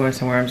end up going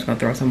somewhere, I'm just gonna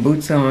throw some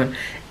boots on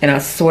and a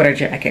sweater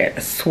jacket.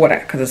 A sweater,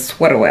 because it's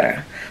sweater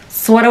weather.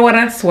 Sweater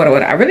weather, sweater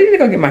weather. I really need to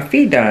go get my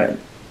feet done.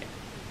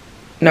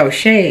 No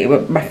shade,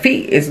 but my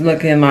feet is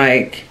looking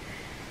like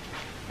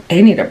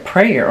they need a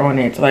prayer on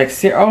it. Like,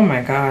 oh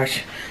my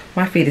gosh,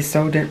 my feet is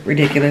so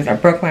ridiculous. I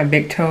broke my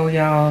big toe,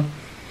 y'all,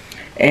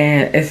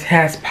 and it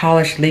has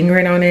polish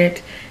lingering on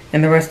it,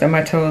 and the rest of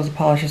my toes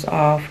polish is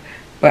off.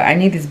 But I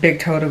need this big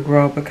toe to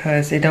grow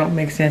because it don't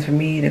make sense for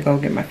me to go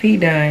get my feet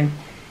done.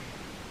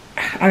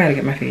 I gotta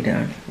get my feet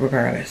done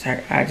regardless.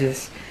 I got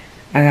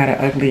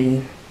an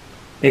ugly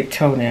big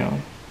toenail.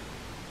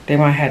 They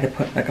might have to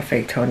put like a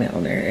fake toenail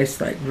in there. It's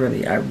like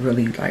really, I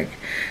really like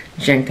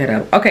janked that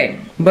up. Okay,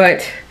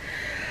 but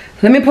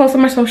let me post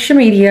on my social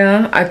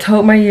media. I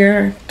told my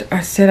year, I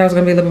said I was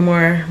gonna be a little bit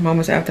more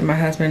moments after my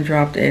husband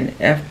dropped an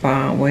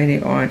F-bomb,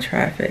 waiting on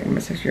traffic.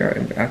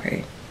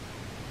 Okay.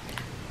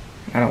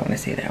 I don't want to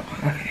say that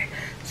one. Okay.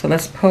 So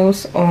let's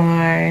post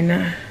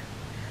on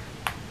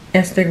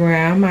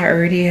Instagram. I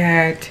already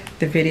had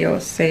the video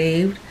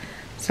saved.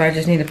 So I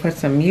just need to put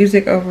some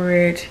music over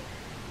it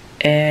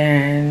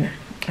and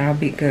I'll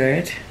be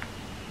good.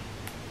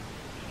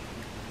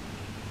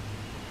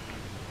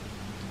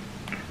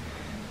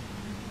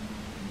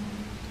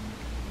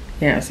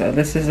 Yeah, so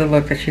this is the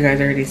look that you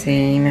guys already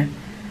seen.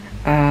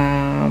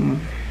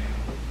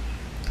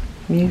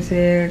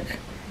 Music.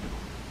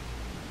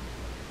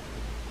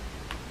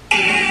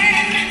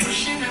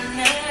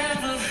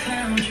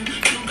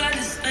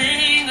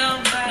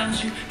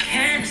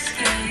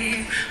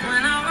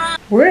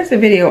 Where's the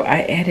video I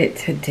edited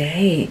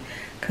today?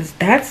 Cause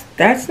that's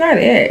not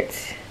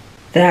it.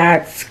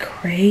 That's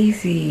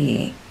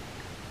crazy.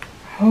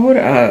 Hold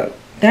up.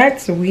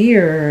 That's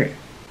weird.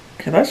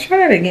 Okay, let's try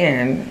that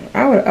again.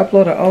 I would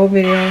upload an old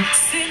video.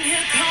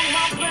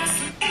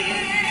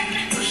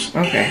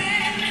 Okay.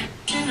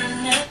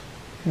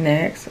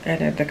 Next,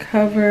 edit the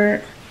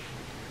cover.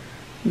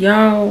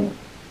 Y'all,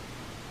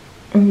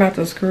 I'm about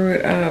to screw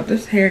it up.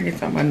 This hair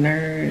gets on my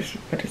nerves,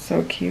 but it's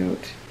so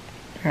cute.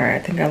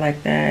 Alright, I think I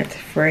like that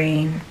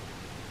frame.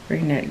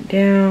 Bring that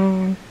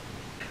down.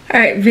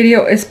 Alright,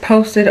 video is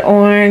posted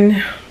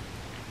on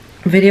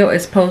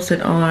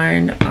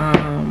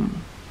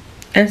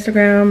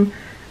Instagram.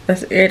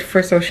 That's it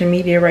for social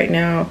media right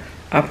now.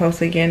 I'll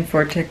post again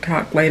for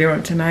TikTok later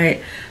on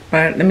tonight.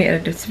 But let me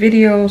edit this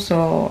video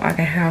so I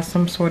can have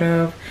some sort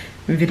of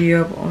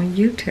video on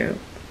YouTube.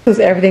 This is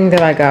everything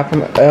that I got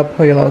from El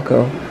Pollo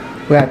Loco.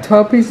 We got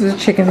 12 pieces of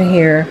chicken in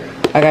here.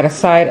 I got a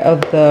side of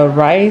the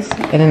rice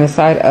and then a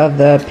side of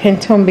the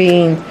pinto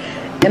beans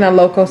and a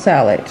loco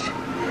salad.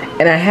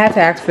 And I had to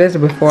ask for this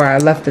before I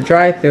left the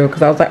drive-thru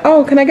because I was like,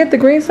 oh, can I get the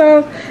green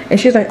sauce? And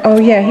she's like, oh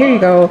yeah, here you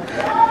go.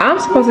 I'm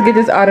supposed to get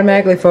this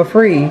automatically for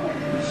free,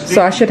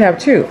 so I should have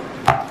two.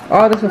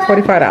 All this for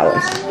 $45.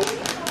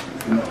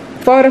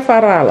 $45.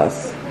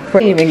 I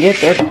didn't even get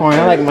their corn.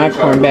 I like my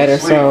corn better,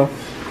 so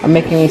I'm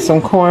making me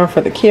some corn for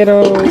the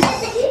kiddos.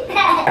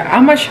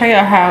 I'm gonna show you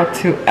how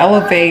to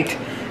elevate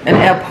an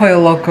El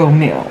Pollo Loco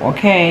meal,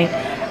 okay?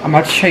 I'm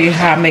about to show you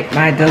how I make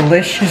my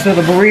delicious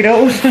little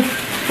burritos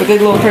with the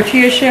little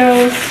tortilla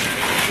shells.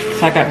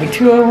 So I got me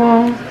 2 of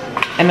them.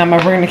 And I'm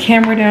gonna bring the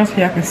camera down so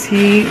y'all can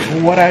see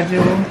what I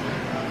do.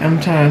 I'm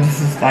telling you,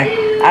 this is like,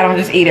 I don't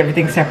just eat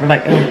everything separate.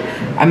 Like,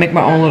 I make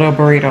my own little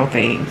burrito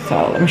thing.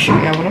 So let me show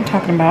you what I'm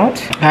talking about.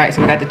 All right,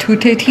 so we got the 2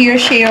 tortilla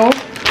shell.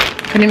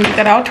 Couldn't even get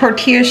that out,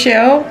 tortilla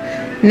shell.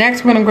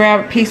 Next, we're gonna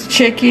grab a piece of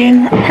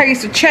chicken.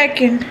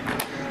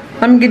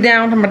 Let me get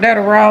down to my daddy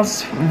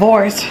Ross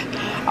voice.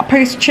 A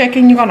piece of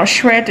chicken, you're gonna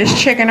shred this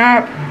chicken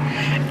up.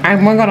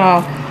 And we're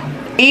gonna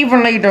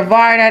evenly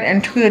divide that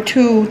into the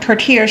 2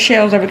 tortilla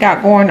shells that we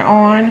got going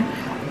on.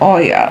 Oh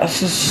yeah,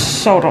 this is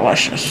so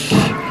delicious.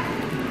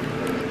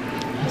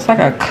 It's like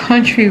a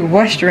country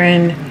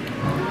western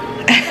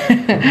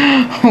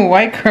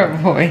white girl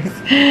voice.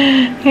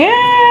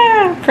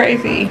 Yeah,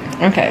 crazy.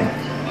 Okay.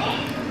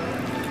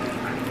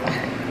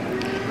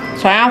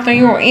 So after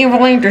you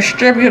evenly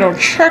distribute the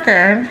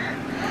chicken,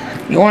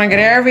 you want to get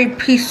every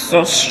piece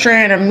of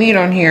strand of meat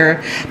on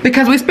here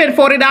because we spent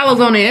 $40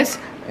 on this.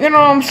 You know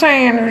what I'm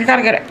saying? You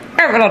gotta get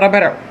every little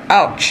bit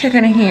of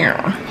chicken in here.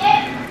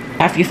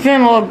 If you're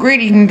feeling a little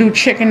greedy, you can do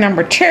chicken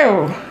number 2.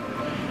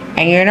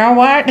 And you know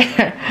what?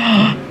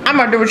 I'm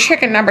gonna do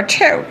chicken number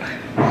 2.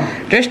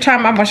 This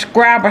time I must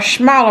grab a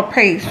smaller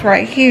piece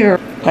right here.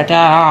 Put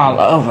that all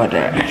over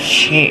the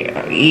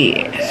shell,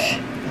 yes.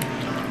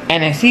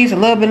 And if there's a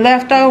little bit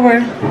left over,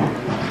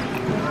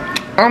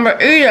 I'm gonna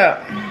eat it.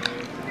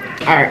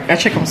 Alright, that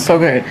chicken was so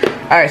good.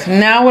 Alright, so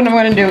now what I'm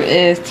gonna do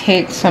is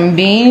take some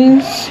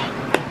beans.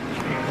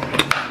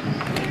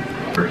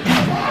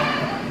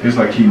 It's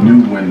like he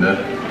knew when to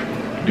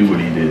do what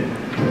he did.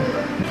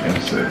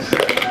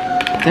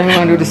 Then we're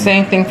gonna do the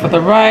same thing for the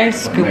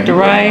rice. Scoop the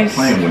rice.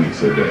 Playing when he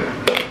said that.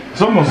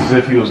 It's almost as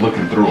if he was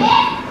looking through him.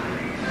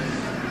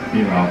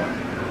 You know.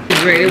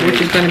 Grated,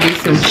 which is gonna be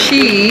some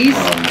cheese.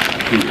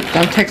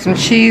 Gonna take some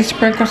cheese,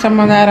 sprinkle some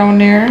of that on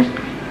there.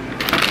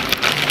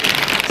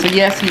 So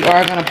yes, we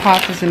are gonna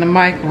pop this in the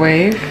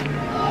microwave.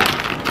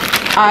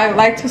 I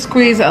like to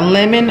squeeze a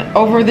lemon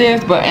over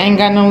this, but I ain't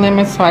got no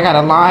lemon, so I got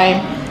a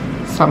lime.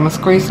 So I'm gonna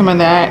squeeze some of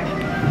that.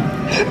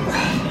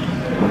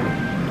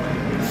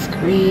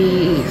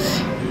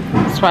 Squeeze.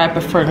 That's why I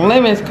prefer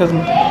lemons, because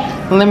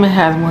lemon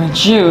has more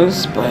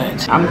juice,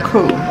 but I'm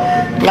cool.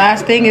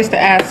 Last thing is to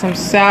add some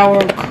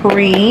sour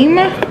cream.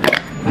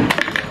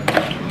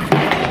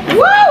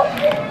 Woo!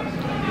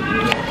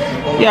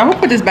 Yeah, who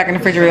put this back in the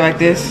refrigerator like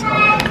this?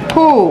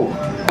 Who?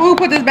 Who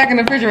put this back in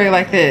the refrigerator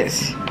like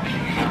this?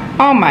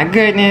 Oh my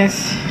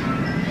goodness.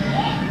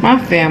 My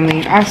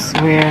family, I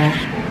swear.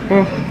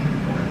 Ooh.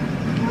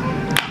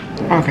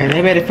 Okay,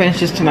 they better finish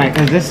this tonight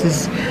because this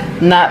is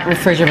not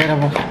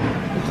refrigeratable.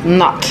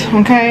 Not,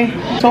 okay?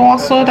 So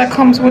also that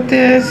comes with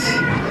this.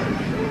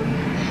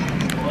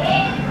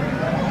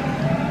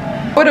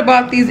 What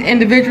about these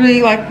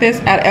individually like this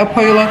at El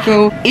Pollo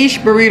Loco? Each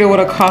burrito would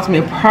have cost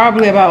me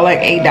probably about like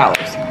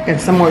 $8 and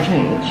some more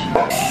change.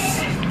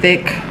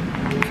 Thick,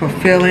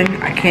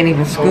 fulfilling. I can't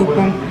even scoop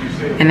them.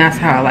 And that's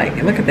how I like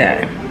it. Look at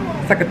that.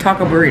 It's like a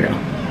taco burrito.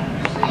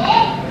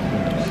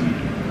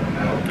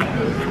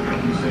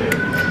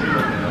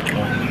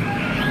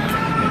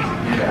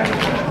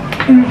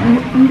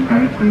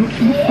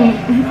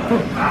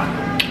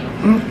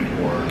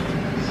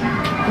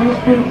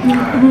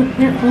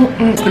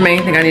 It's the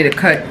main thing I need to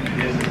cut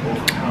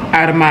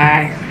out of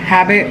my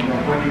habit.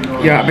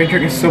 Yeah, I've been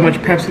drinking so much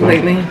Pepsi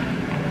lately,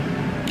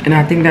 and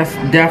I think that's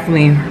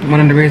definitely one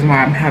of the reasons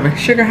why I'm having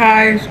sugar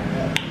highs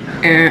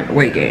and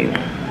weight gain.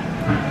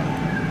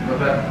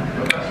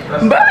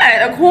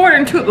 But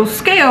according to the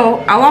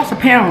scale, I lost a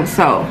pound,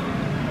 so.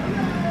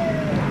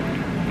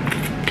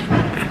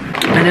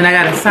 And then I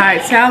got a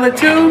side salad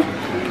too.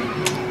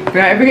 If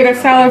I ever get a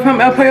salad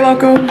from El Pollo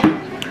Loco,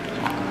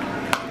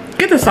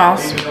 get the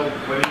sauce.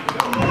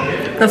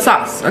 The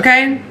sauce,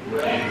 okay?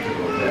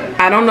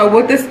 I don't know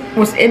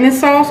what's in this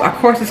sauce. Of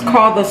course, it's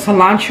called the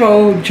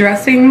cilantro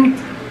dressing.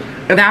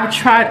 And I've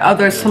tried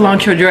other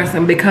cilantro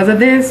dressing because of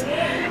this,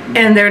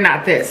 and they're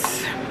not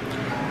this.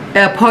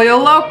 El Pollo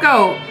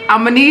Loco,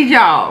 I'm gonna need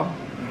y'all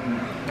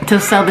to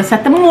sell this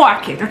at the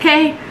market,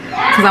 okay?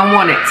 Because I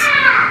want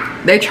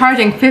it. They're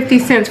charging 50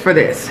 cents for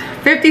this.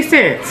 50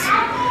 cents.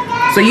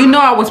 So you know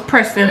I was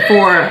pressing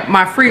for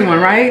my free one,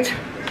 right?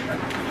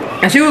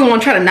 And she was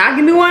gonna try to not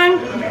give me one.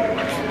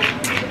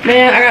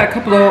 Man, I got a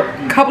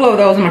couple of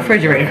those in my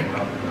refrigerator.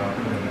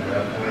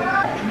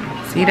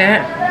 See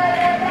that?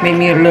 Made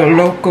me a little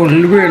loco,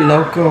 real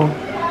loco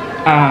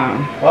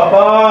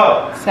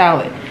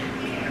salad.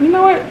 You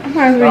know what? I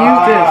might as well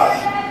use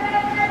this.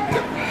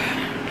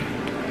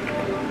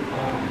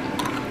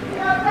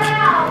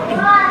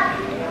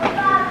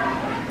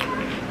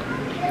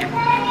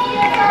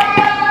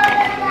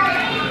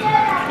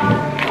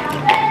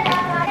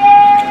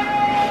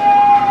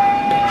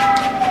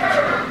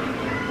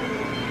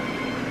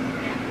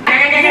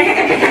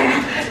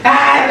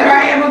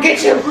 I'm gonna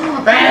get you.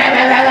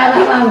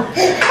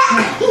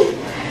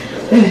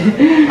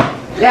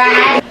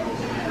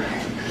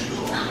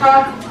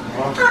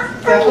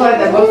 That's like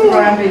the most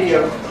around video.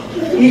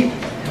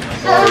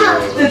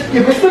 Just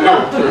give us some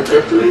up.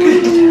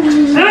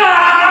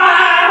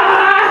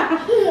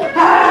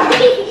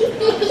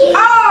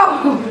 Oh!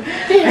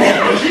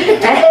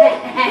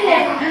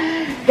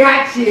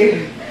 Got you.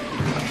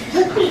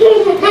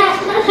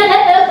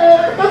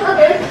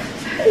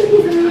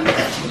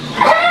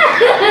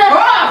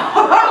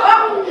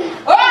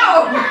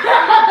 Oh!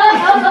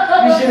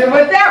 You should have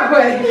went that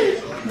way.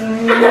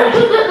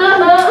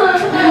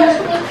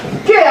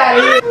 Get out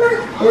of here.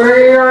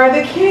 Where are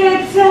the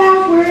kids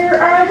at? Where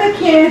are the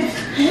kids?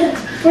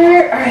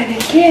 Where are the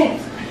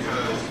kids?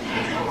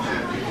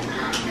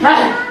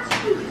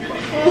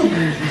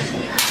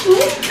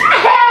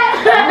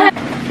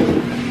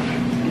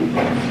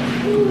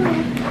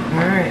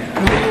 Alright.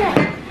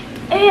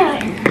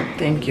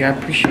 Thank you. I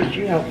appreciate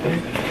you helping.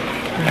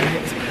 Alright,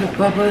 let's put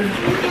Bubba's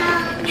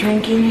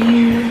drink in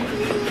here.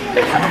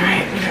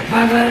 Alright, we got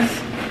Bubba's.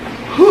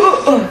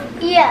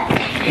 Yeah.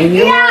 And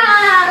yours.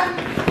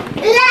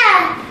 Yeah.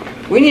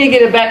 We need to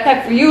get a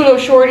backpack for you, little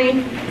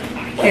shorty.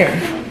 Here.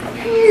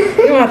 You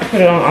don't have to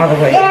put it on all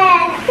the way.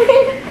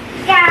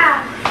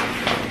 Yeah.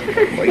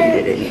 Well, you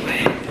did anyway.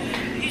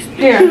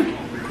 Here.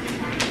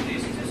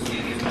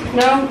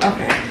 No?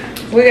 Okay.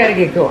 We gotta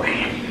get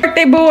going.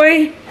 Birthday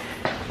boy.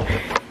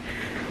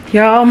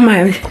 Y'all,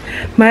 my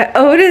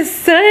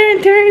oldest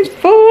son turns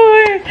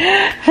 4.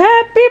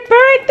 Happy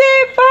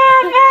birthday,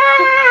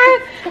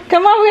 father!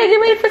 Come on, we gotta get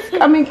ready for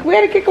school. We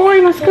gotta get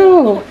going to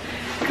school.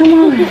 Come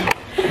on.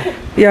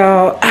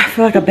 Y'all, I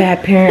feel like a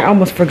bad parent. I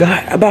almost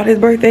forgot about his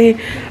birthday.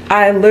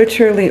 I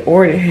literally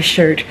ordered his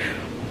shirt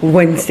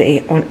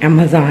Wednesday on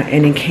Amazon,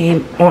 and it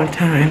came on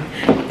time.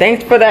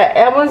 Thanks for that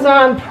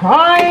Amazon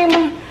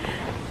Prime.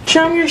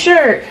 Show me your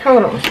shirt.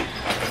 Hold on.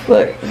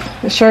 Look,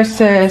 the shirt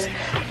says,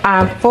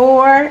 I'm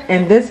 4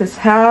 and this is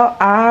how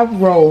I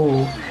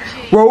roll.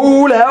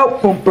 Roll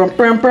out. Boom, boom,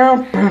 boom,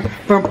 boom, boom,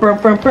 boom, boom,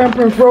 boom, boom,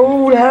 boom,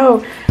 roll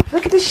out.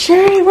 Look at the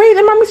shirt. Wait,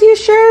 let me see your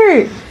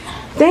shirt.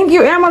 Thank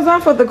you,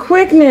 Amazon, for the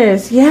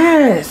quickness.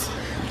 Yes.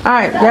 All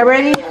right, y'all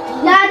ready?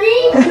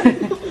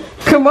 Daddy?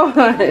 Come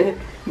on.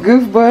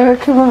 Goofball,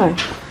 come on.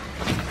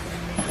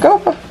 Go.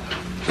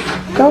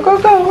 Go, go,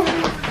 go.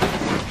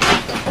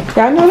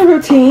 Y'all know the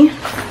routine.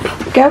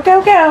 Go,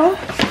 go, go.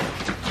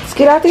 Let's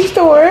get out these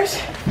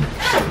doors.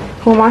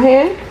 Hold my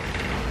hand.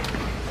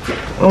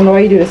 I don't know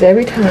why you do this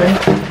every time.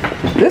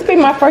 This be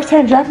my first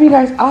time dropping you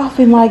guys off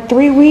in like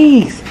 3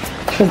 weeks.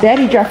 Because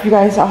Daddy dropped you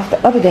guys off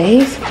the other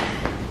days.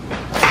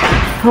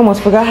 I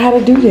almost forgot how to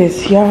do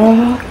this,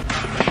 y'all.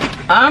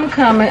 I'm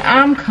coming.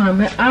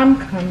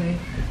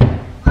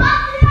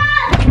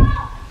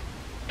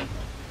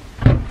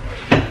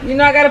 You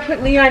know I gotta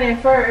put Leon in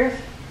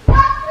first.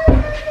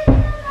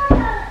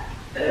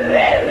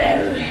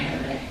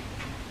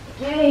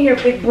 Get in here,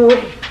 big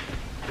boy.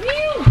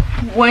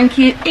 One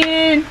kid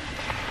in.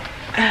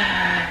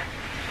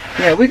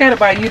 Yeah, we gotta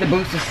buy you the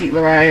booster seat,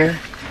 Lariah.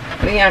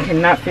 Leon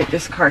cannot fit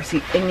this car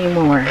seat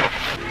anymore.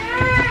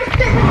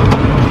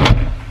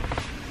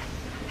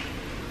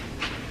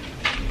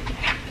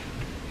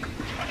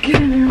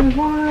 Get in there,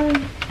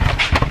 everyone.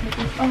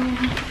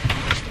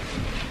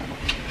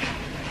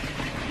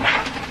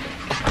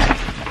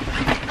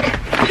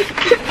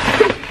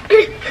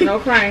 No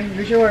crying,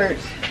 use your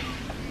words.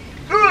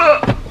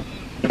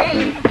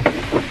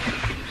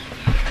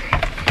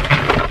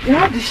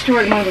 Y'all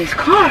destroyed one of these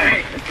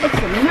cars. Looks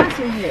a mess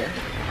in here.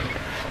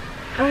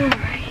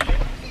 Alright.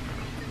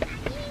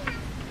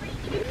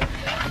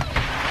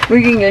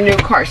 We're getting a new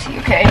car seat,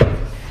 okay?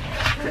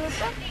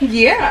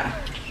 Yeah.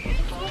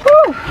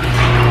 Whew.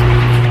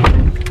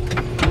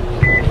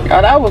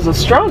 Oh, that was a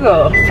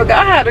struggle.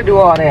 Forgot how to do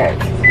all that.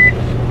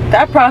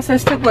 That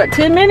process took what,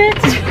 10 minutes?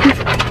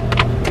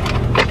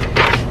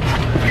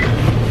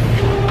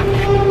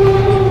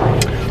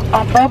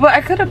 Oh, Bubba,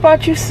 I could have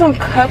bought you some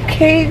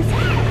cupcakes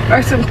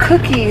or some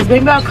cookies.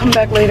 Maybe I'll come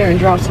back later and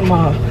drop some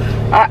off.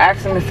 I'll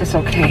ask them if it's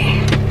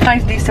okay.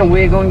 Nice decent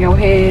wig on your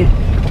head.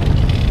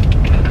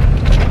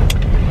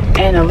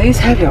 And at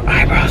least have your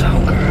eyebrows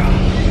on,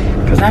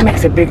 girl. Because that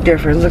makes a big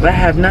difference. Look, I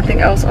have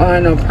nothing else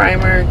on. No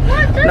primer,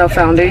 no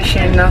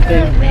foundation,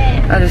 nothing.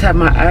 I just have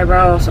my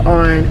eyebrows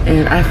on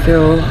and I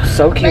feel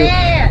so cute.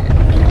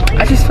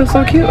 I just feel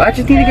so cute. I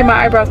just need to get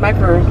my eyebrows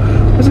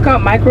what's it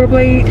called?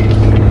 Microblade?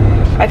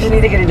 I just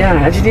need to get it done.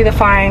 I just need to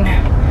find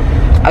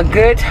a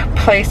good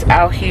place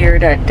out here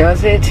that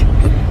does it,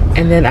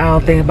 and then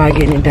I'll think about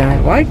getting it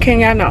done. Why can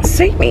y'all not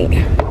see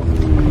me?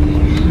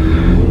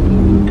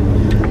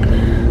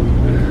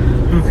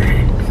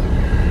 Okay.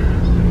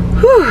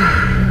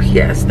 Whew.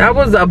 Yes, that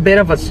was a bit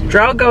of a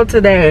struggle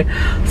today.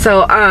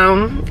 So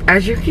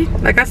as you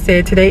can, like I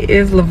said, today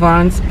is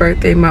Levon's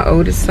birthday, my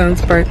oldest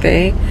son's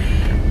birthday.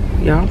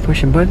 Y'all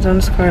pushing buttons on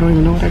this car. I don't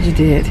even know what I just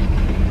did.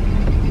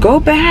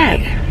 Go back.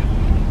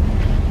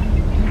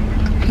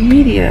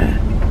 Media.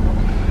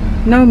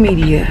 No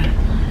media.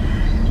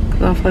 I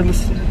don't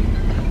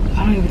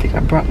even think I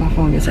brought my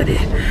phone. Yes, I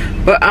did.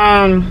 But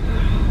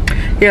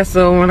yeah,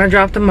 so when I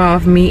dropped him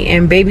off, me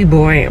and baby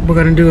boy, we're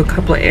gonna do a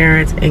couple of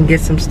errands and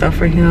get some stuff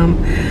for him.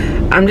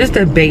 I'm just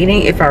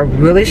debating if I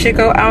really should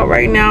go out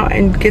right now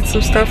and get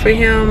some stuff for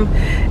him.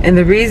 And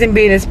the reason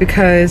being is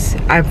because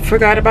I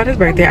forgot about his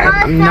birthday.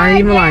 I'm not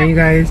even lying, you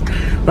guys.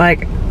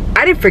 Like,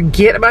 I didn't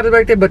forget about his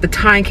birthday, but the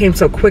time came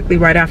so quickly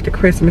right after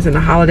Christmas and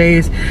the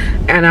holidays,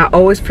 and I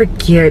always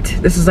forget.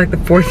 This is like the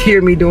 4th year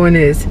of me doing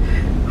this.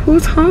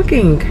 Who's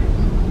honking?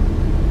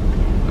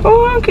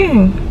 Who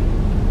honking?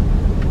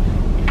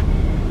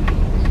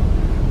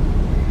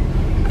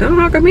 Don't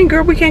honk at me,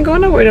 girl. We can't go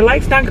nowhere. The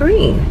light's not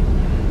green.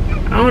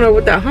 I don't know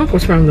what that honk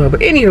was from though,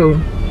 but anywho,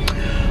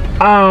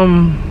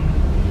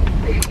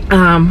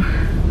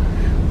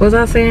 what was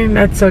I saying?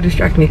 That's so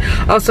distracting me.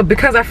 Also,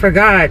 because I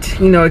forgot,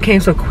 you know, it came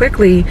so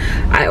quickly,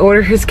 I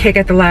ordered his cake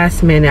at the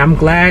last minute. I'm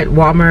glad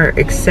Walmart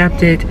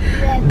accepted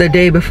the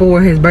day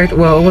before his birthday.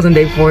 Well, it wasn't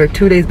the day before,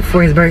 2 days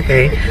before his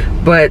birthday,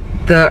 but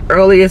the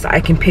earliest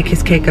I can pick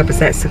his cake up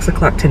is at 6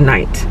 o'clock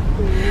tonight.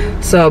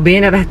 So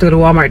being that I have to go to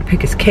Walmart to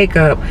pick his cake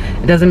up,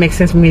 it doesn't make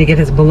sense for me to get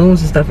his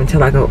balloons and stuff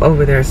until I go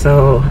over there.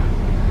 So,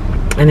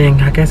 and then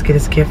I guess get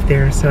his gift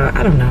there. So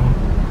I don't know.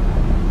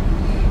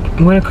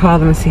 I'm gonna call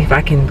them and see if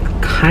I can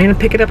kind of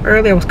pick it up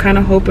early. I was kind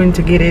of hoping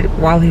to get it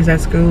while he's at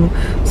school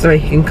so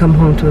he can come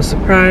home to a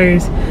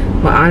surprise.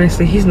 But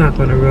honestly, he's not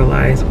gonna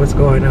realize what's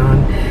going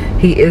on.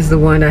 He is the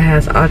one that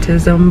has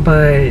autism,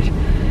 but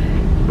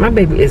my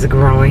baby is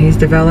growing. He's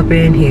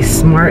developing. He's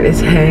smart as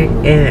heck,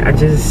 and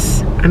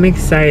I'm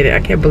excited. I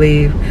can't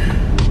believe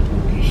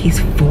he's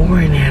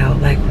 4 now.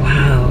 Like,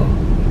 wow.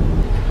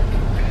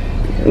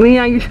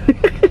 Leon,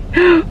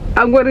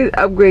 I'm gonna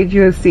upgrade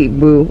you a seat,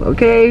 boo,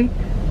 okay?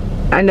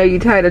 I know you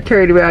tired of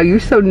turning around. You're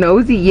so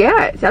nosy.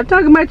 Yes, I'm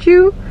talking about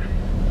you.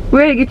 We're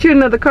ready to get you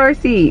another car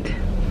seat.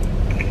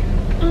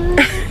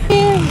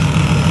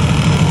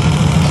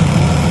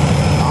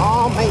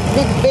 Oh, my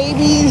big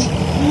babies.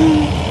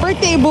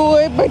 Birthday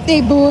boy,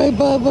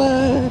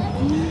 Bubba.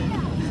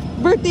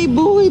 Birthday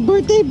boy,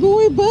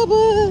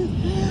 Bubba.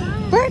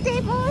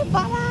 Birthday boy,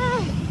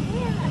 Bubba.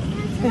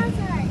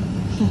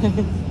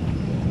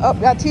 Oh,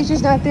 our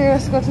teacher's not there.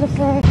 Let's go to the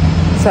front.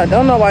 So I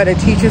don't know why the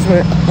teachers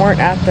weren't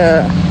at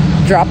the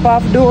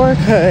drop-off door,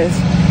 because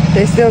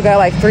they still got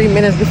like 3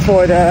 minutes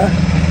before the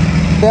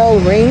bell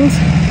rings.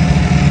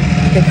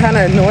 They kind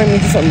of annoy me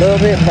just a little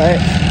bit, but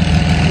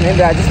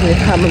maybe I just need to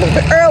come a little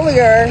bit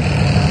earlier.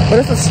 But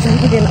this was straight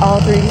to getting all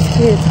 3 of these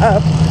kids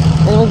up,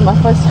 and it was my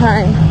first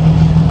time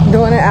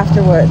doing it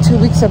after what, 2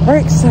 weeks of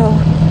break. So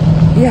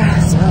yeah,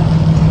 so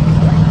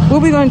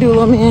what we gonna do,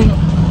 little man?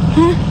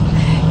 Huh?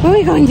 What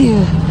we gonna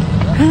do?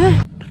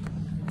 Huh?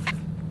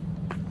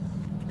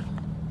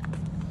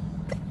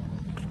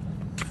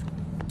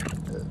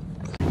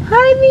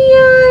 Hi,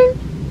 Leon.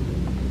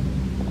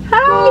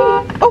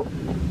 Hi. Oh,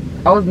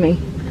 that was me.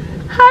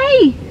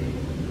 Hi.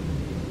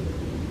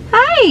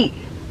 Hi.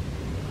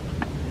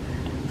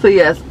 So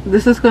yes,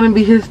 this is gonna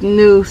be his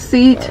new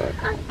seat.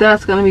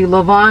 That's gonna be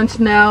Lavon's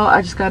now.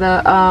 I just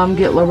gotta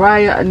get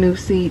Lariah a new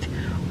seat,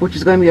 which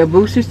is gonna be a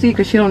booster seat,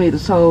 because she don't need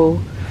this whole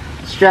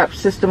strap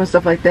system and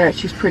stuff like that.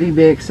 She's pretty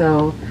big,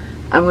 so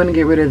I'm gonna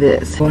get rid of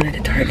this. Going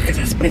into Target because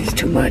I spent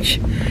too much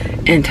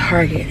in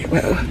Target.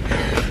 Well,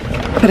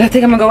 but I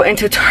think I'm gonna go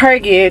into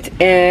Target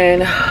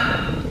and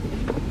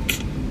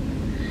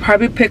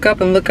probably pick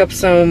up and look up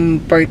some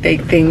birthday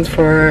things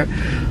for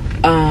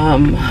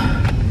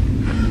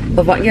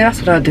Lavon. Yeah, that's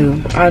what I'll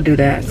do. I'll do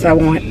that. So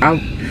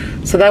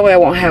so that way I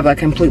won't have like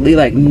completely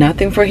like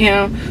nothing for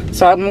him.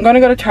 So I'm gonna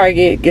go to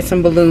Target, get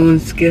some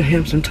balloons, give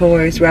him some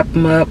toys, wrap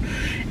them up,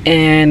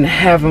 and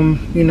have him,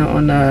 you know,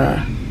 on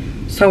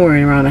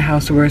somewhere around the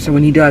house, so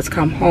when he does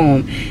come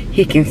home,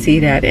 he can see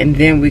that, and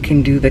then we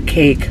can do the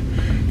cake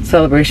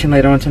celebration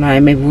later on tonight.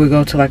 Maybe we'll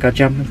go to like a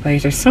jumping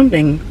place or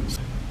something.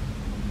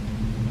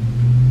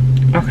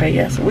 Okay,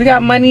 yes, we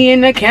got money in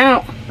the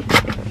account.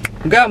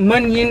 We got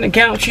money in the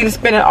account. She didn't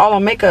spend it all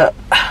on makeup.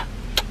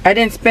 I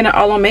didn't spend it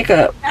all on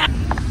makeup.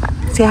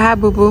 Say hi,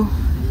 boo-boo.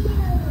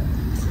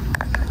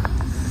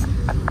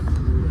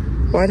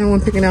 Well, I don't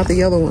want picking out the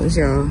yellow ones,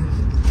 y'all.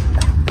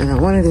 And I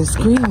wanted this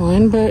green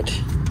one, but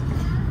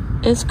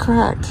it's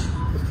cracked.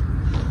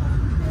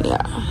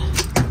 Yeah.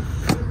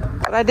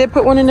 But I did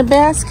put one in the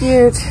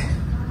basket.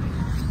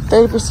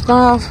 30%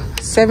 off,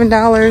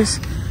 $7.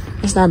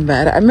 It's not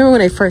bad. I remember when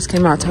they first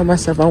came out, I told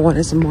myself I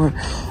wanted some more.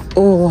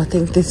 Oh, I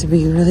think this would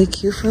be really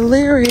cute for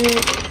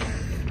Lyric.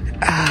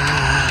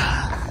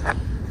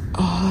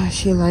 Oh,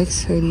 she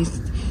likes her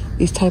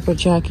these type of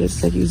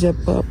jackets that you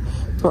zip up.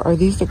 But are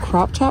these the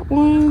crop top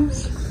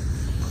ones?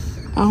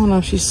 I don't know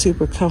if she's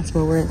super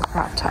comfortable wearing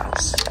crop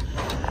tops.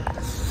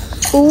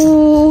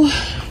 Ooh,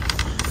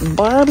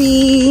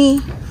 Barbie.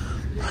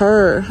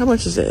 How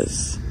much is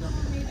this?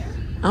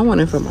 I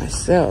want it for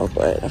myself,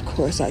 but of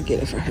course I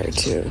get it for her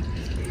too.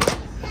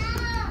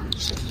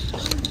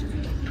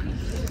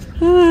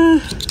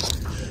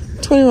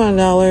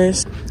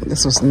 $21.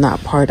 This was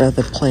not part of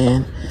the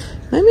plan.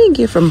 Let me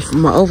get from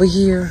over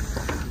here.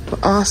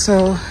 But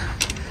also,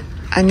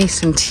 I need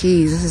some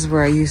tees. This is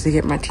where I usually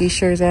get my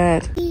t-shirts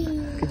at. As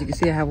you can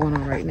see, I have one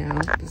on right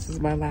now. This is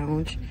my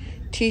lounge.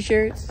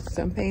 T-shirts,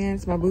 some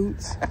pants, my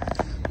boots.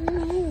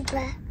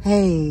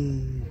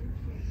 Hey.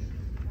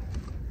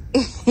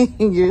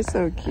 You're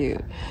so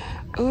cute.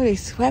 Oh, they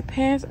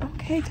sweatpants.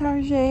 Okay,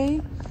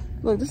 Tarjay.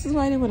 Look, this is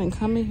why they wouldn't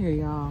come in here,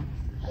 y'all.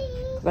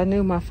 I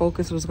knew my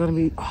focus was gonna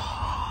be.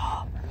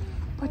 Oh,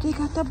 but they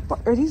got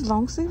are these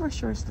long sleeve or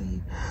short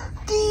sleeve?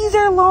 These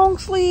are long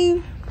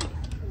sleeve.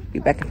 Be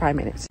back in 5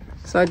 minutes.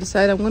 So I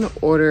decided I'm gonna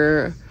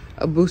order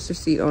a booster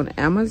seat on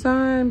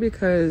Amazon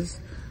because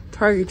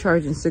Target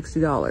charging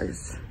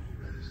 $60,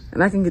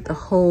 and I can get the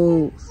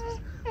whole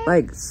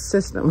like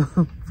system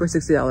for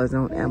 $60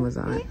 on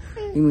Amazon.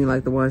 You mean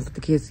like the ones that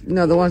the kids, you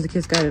know, the ones the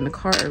kids got in the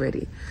car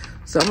already.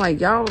 So I'm like,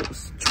 y'all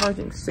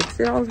charging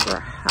 $60 for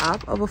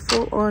half of a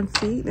full-on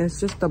seat, and it's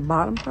just the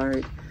bottom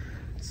part.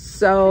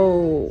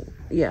 So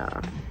yeah,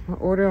 I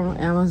ordered on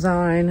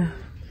Amazon,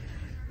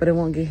 but it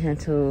won't get here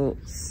until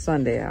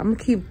Sunday. I'm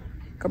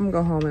gonna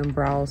go home and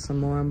browse some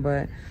more.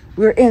 But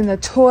we're in the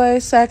toy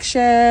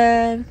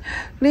section.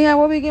 Leon,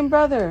 what we getting,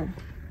 brother?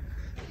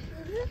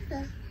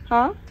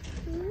 Huh?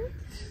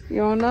 You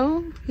don't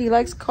know? He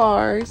likes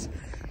cars.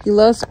 He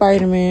loves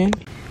Spider-Man.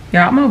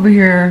 Yeah, I'm over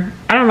here.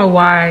 I don't know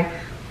why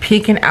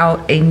picking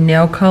out a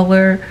nail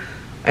color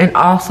and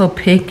also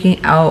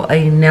picking out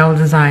a nail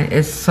design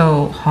is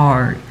so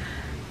hard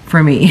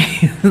for me.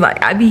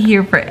 Like, I be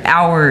here for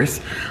hours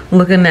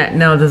looking at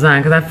nail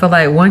design, because I feel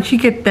like once you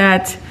get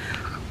that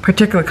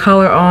particular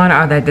color on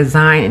or that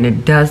design and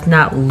it does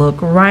not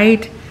look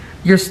right,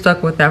 you're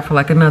stuck with that for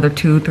like another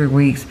 2-3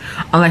 weeks,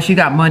 unless you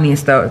got money and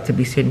stuff to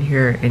be sitting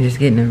here and just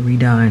getting it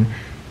redone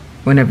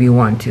whenever you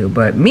want to.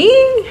 But me,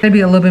 I'd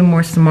be a little bit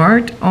more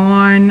smart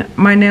on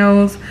my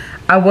nails.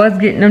 I was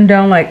getting them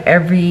done like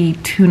every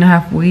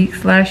 2.5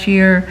 weeks last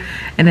year,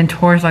 and then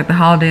towards like the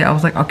holiday I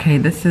was like, okay,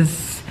 this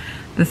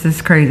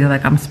is crazy.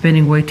 Like I'm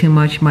spending way too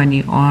much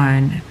money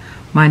on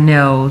my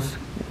nails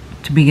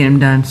to be getting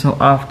them done so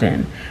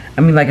often.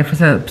 I mean, like if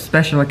it's a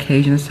special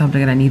occasion or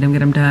something and I need them, get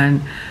them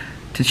done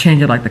to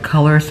change it, like the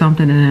color or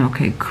something, and then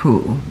okay,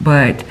 cool.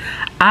 But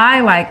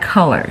I like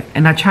color,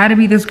 and I try to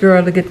be this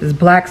girl to get this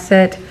black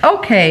set.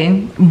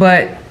 Okay,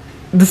 but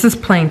this is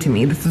plain to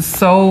me. This is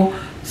so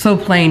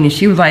plain. And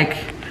she was like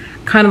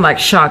kind of like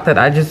shocked that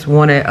I just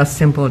wanted a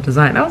simple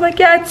design. I was like,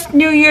 yeah, it's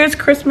New Year's,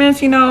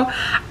 Christmas, you know,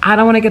 I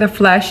don't want to get a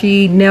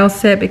flashy nail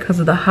set because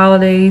of the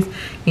holidays.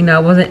 You know, I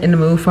wasn't in the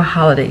mood for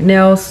holiday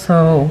nails,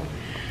 so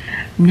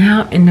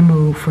now I'm in the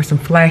mood for some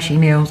flashy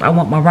nails. I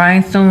want my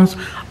rhinestones,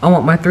 I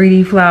want my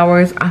 3D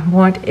flowers, I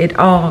want it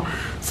all.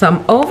 So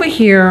I'm over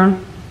here.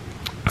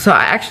 So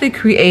I actually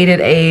created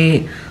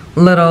a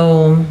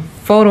little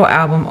photo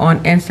album on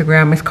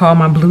Instagram. It's called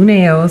My Blue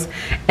Nails,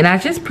 and I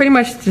just pretty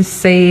much just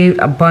saved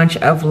a bunch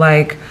of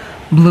like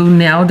blue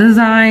nail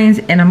designs,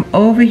 and I'm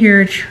over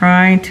here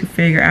trying to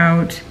figure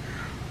out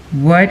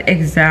what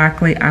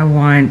exactly I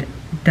want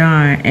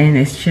done, and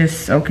it's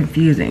just so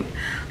confusing.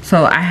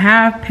 So I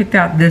have picked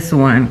out this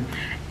one.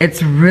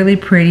 It's really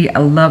pretty. I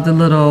love the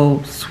little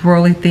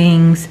swirly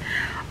things.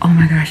 Oh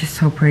my gosh, it's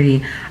so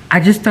pretty. I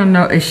just don't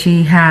know if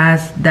she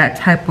has that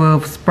type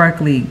of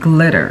sparkly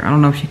glitter. I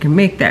don't know if she can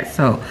make that.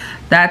 So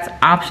that's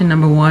option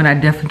number one. I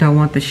definitely don't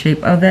want the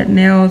shape of that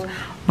nails,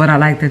 but I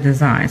like the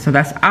design. So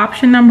that's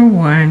option number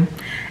one.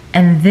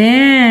 And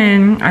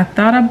then I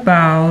thought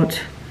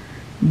about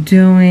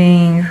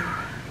doing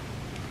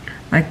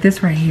like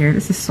this right here.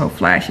 This is so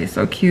flashy,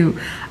 so cute.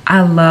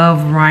 I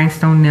love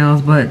rhinestone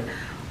nails, but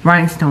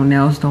rhinestone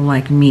nails don't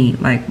like me.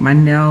 Like my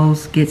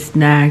nails get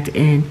snagged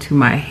into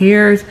my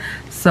hairs.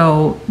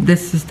 So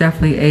this is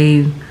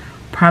definitely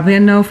probably a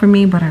no for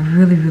me, but I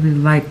really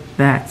like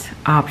that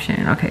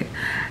option. Okay,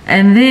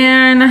 and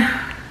then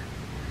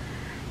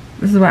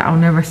this is why I'll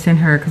never send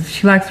her, because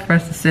she likes for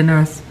us to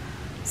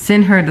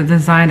send her the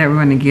design that we're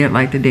going to get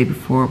like the day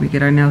before we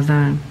get our nails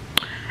done.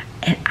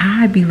 And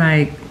I'd be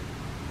like,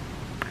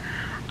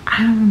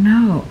 I don't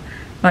know,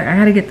 like I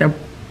gotta get the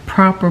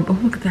proper, but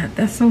look at that,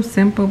 that's so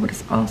simple, but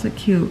it's also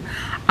cute.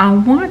 I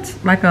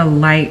want like a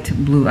light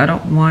blue. I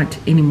don't want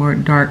any more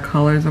dark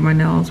colors on my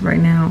nails right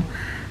now.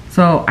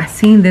 So I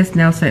seen this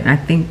nail set, and I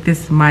think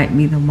this might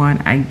be the one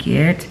I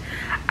get.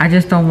 I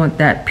just don't want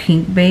that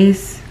pink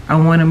base. I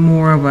want a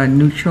more of a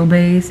neutral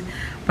base,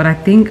 but I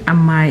think I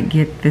might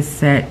get this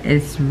set.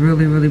 It's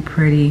really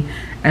pretty,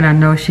 and I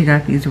know she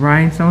got these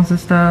rhinestones and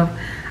stuff.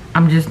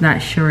 I'm just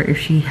not sure if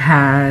she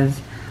has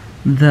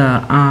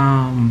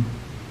the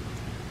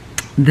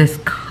this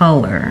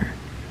color.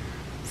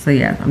 So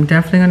yeah, I'm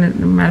definitely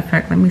gonna, matter of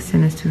fact, let me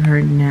send this to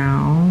her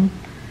now.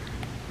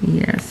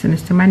 Yeah, send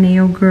this to my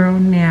nail girl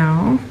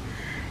now.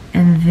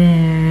 And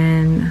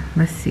then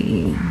let's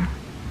see,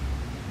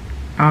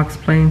 I'll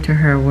explain to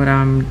her what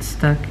I'm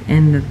stuck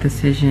in the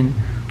decision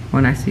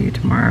when I see you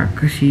tomorrow,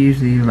 because she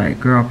usually like,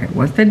 girl, okay,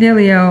 what's the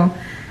dealio?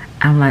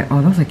 I'm like,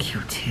 oh, those are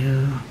cute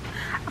too.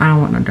 I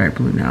don't want no dark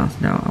blue nails.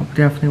 No, I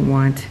definitely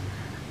want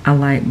a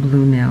light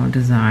blue nail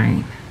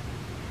design.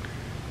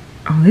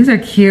 Oh, these are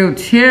cute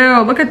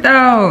too. Look at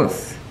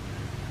those.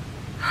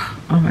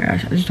 Oh my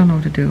gosh, I just don't know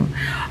what to do.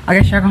 I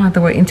guess y'all gonna have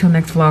to wait until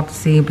next vlog to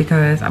see,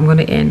 because I'm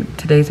gonna end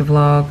today's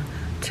vlog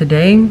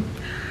today,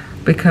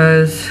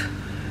 because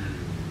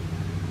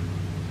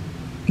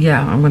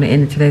yeah, I'm gonna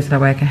end it today so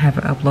that way I can have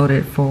it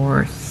uploaded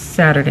for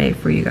Saturday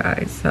for you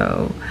guys.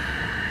 So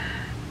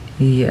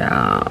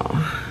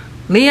yeah,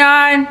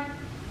 Leon.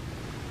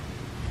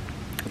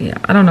 Yeah,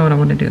 I don't know what I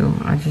want to do.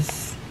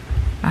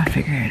 I'll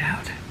figure it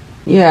out.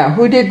 Yeah,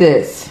 who did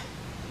this?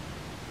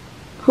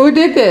 Who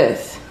did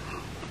this?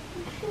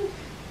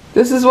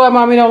 This is why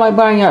mommy don't like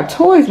buying out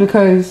toys,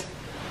 because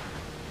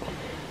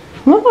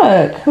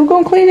look, who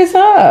gonna clean this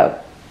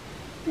up?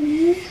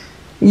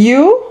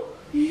 You?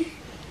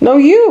 No,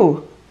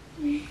 you.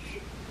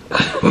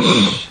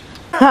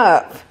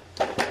 Up.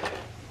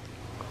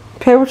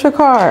 Pay with your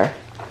car.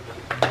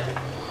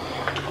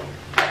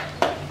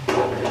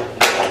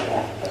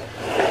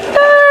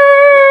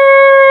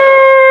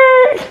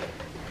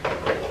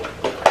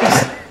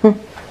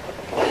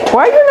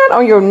 Why are you not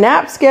on your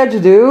nap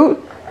schedule,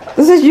 dude?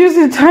 This is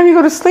usually the time you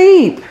go to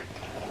sleep.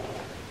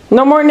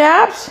 No more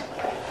naps?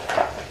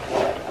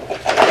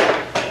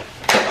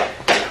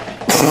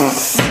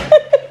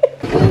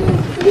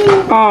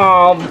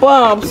 Oh,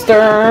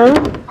 Bobster.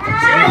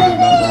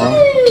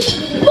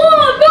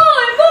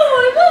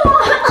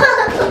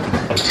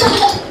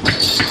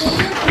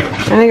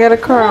 And they got a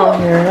car on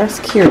here. That's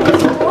cute. I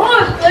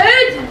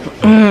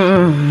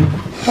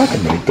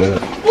can make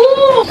that.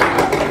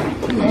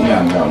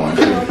 Yeah, I got one.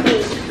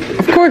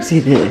 Of course he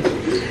did.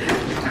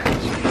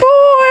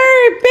 Boy,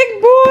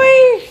 big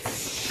boy.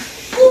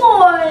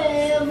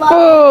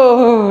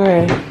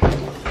 Boy.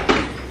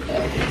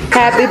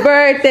 Happy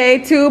birthday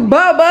to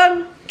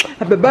Bubba.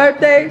 Happy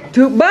birthday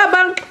to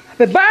Bubba.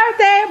 Happy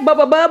birthday,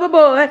 Bubba Bubba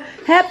boy.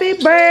 Happy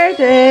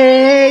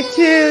birthday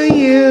to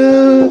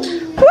you.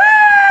 Woo!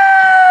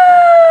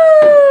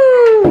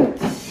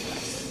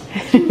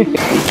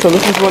 So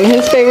this is one of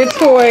his favorite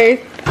toys.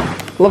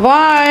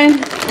 Levon,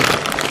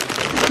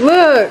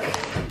 look.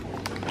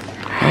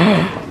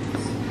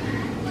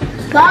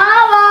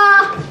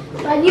 Baba,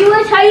 can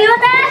you tell you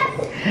that?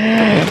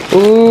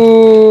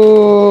 Ooh.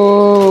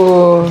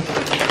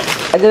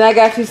 And then I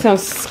got you some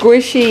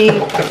squishy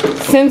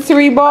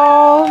sensory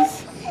balls.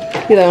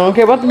 You know, I don't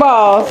care about the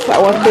balls. I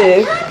want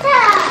this.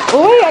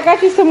 Oh wait, I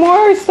got you some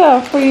more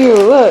stuff for you.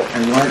 Look.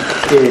 And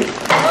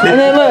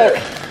then look.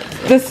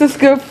 This is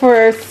good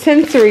for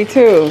sensory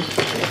too.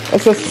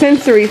 It's a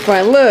sensory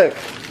fun. Look.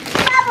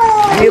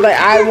 You're like,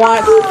 I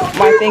want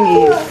my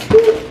thingies.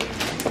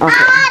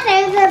 Okay.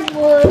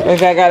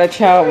 If I got a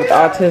child with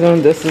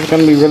autism, this is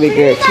gonna be really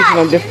good. Teaching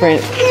them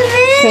different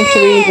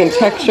sensories and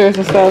textures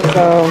and stuff.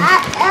 So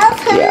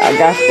yeah, I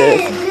got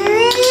this.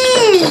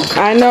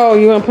 I know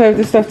you wanna play with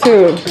this stuff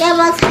too.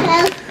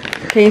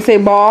 Can you say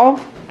ball?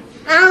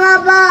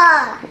 I'm a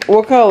ball.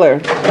 What color?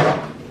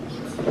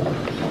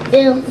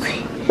 Blue.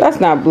 That's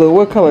not blue.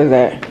 What color is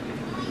that?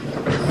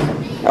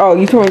 Oh,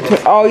 you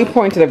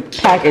point to the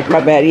package. My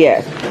bad.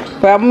 Yes,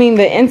 but I mean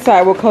the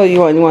inside. What color you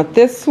want? You want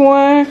this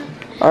one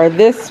or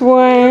this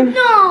one?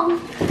 No.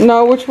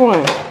 No, which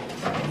one?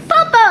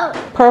 Purple.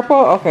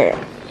 Purple? Okay.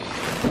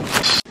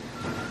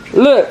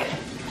 Look.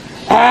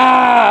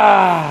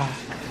 Ah.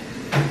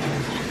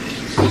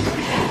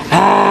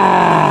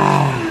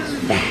 Ah.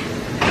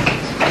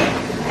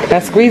 Now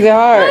squeeze it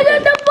hard. Look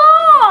at the ball.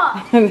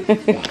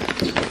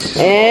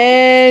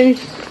 And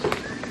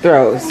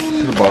throws. To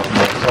the ball from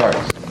both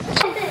sides.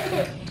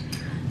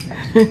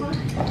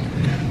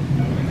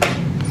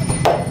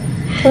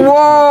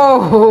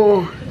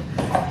 Whoa.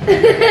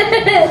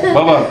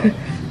 Bubba.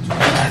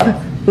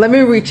 Let me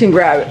reach and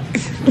grab it.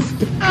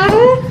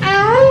 Ow,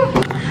 ow.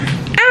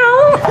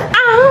 Ow,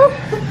 ow.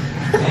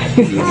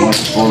 You want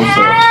to spoil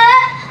yourself.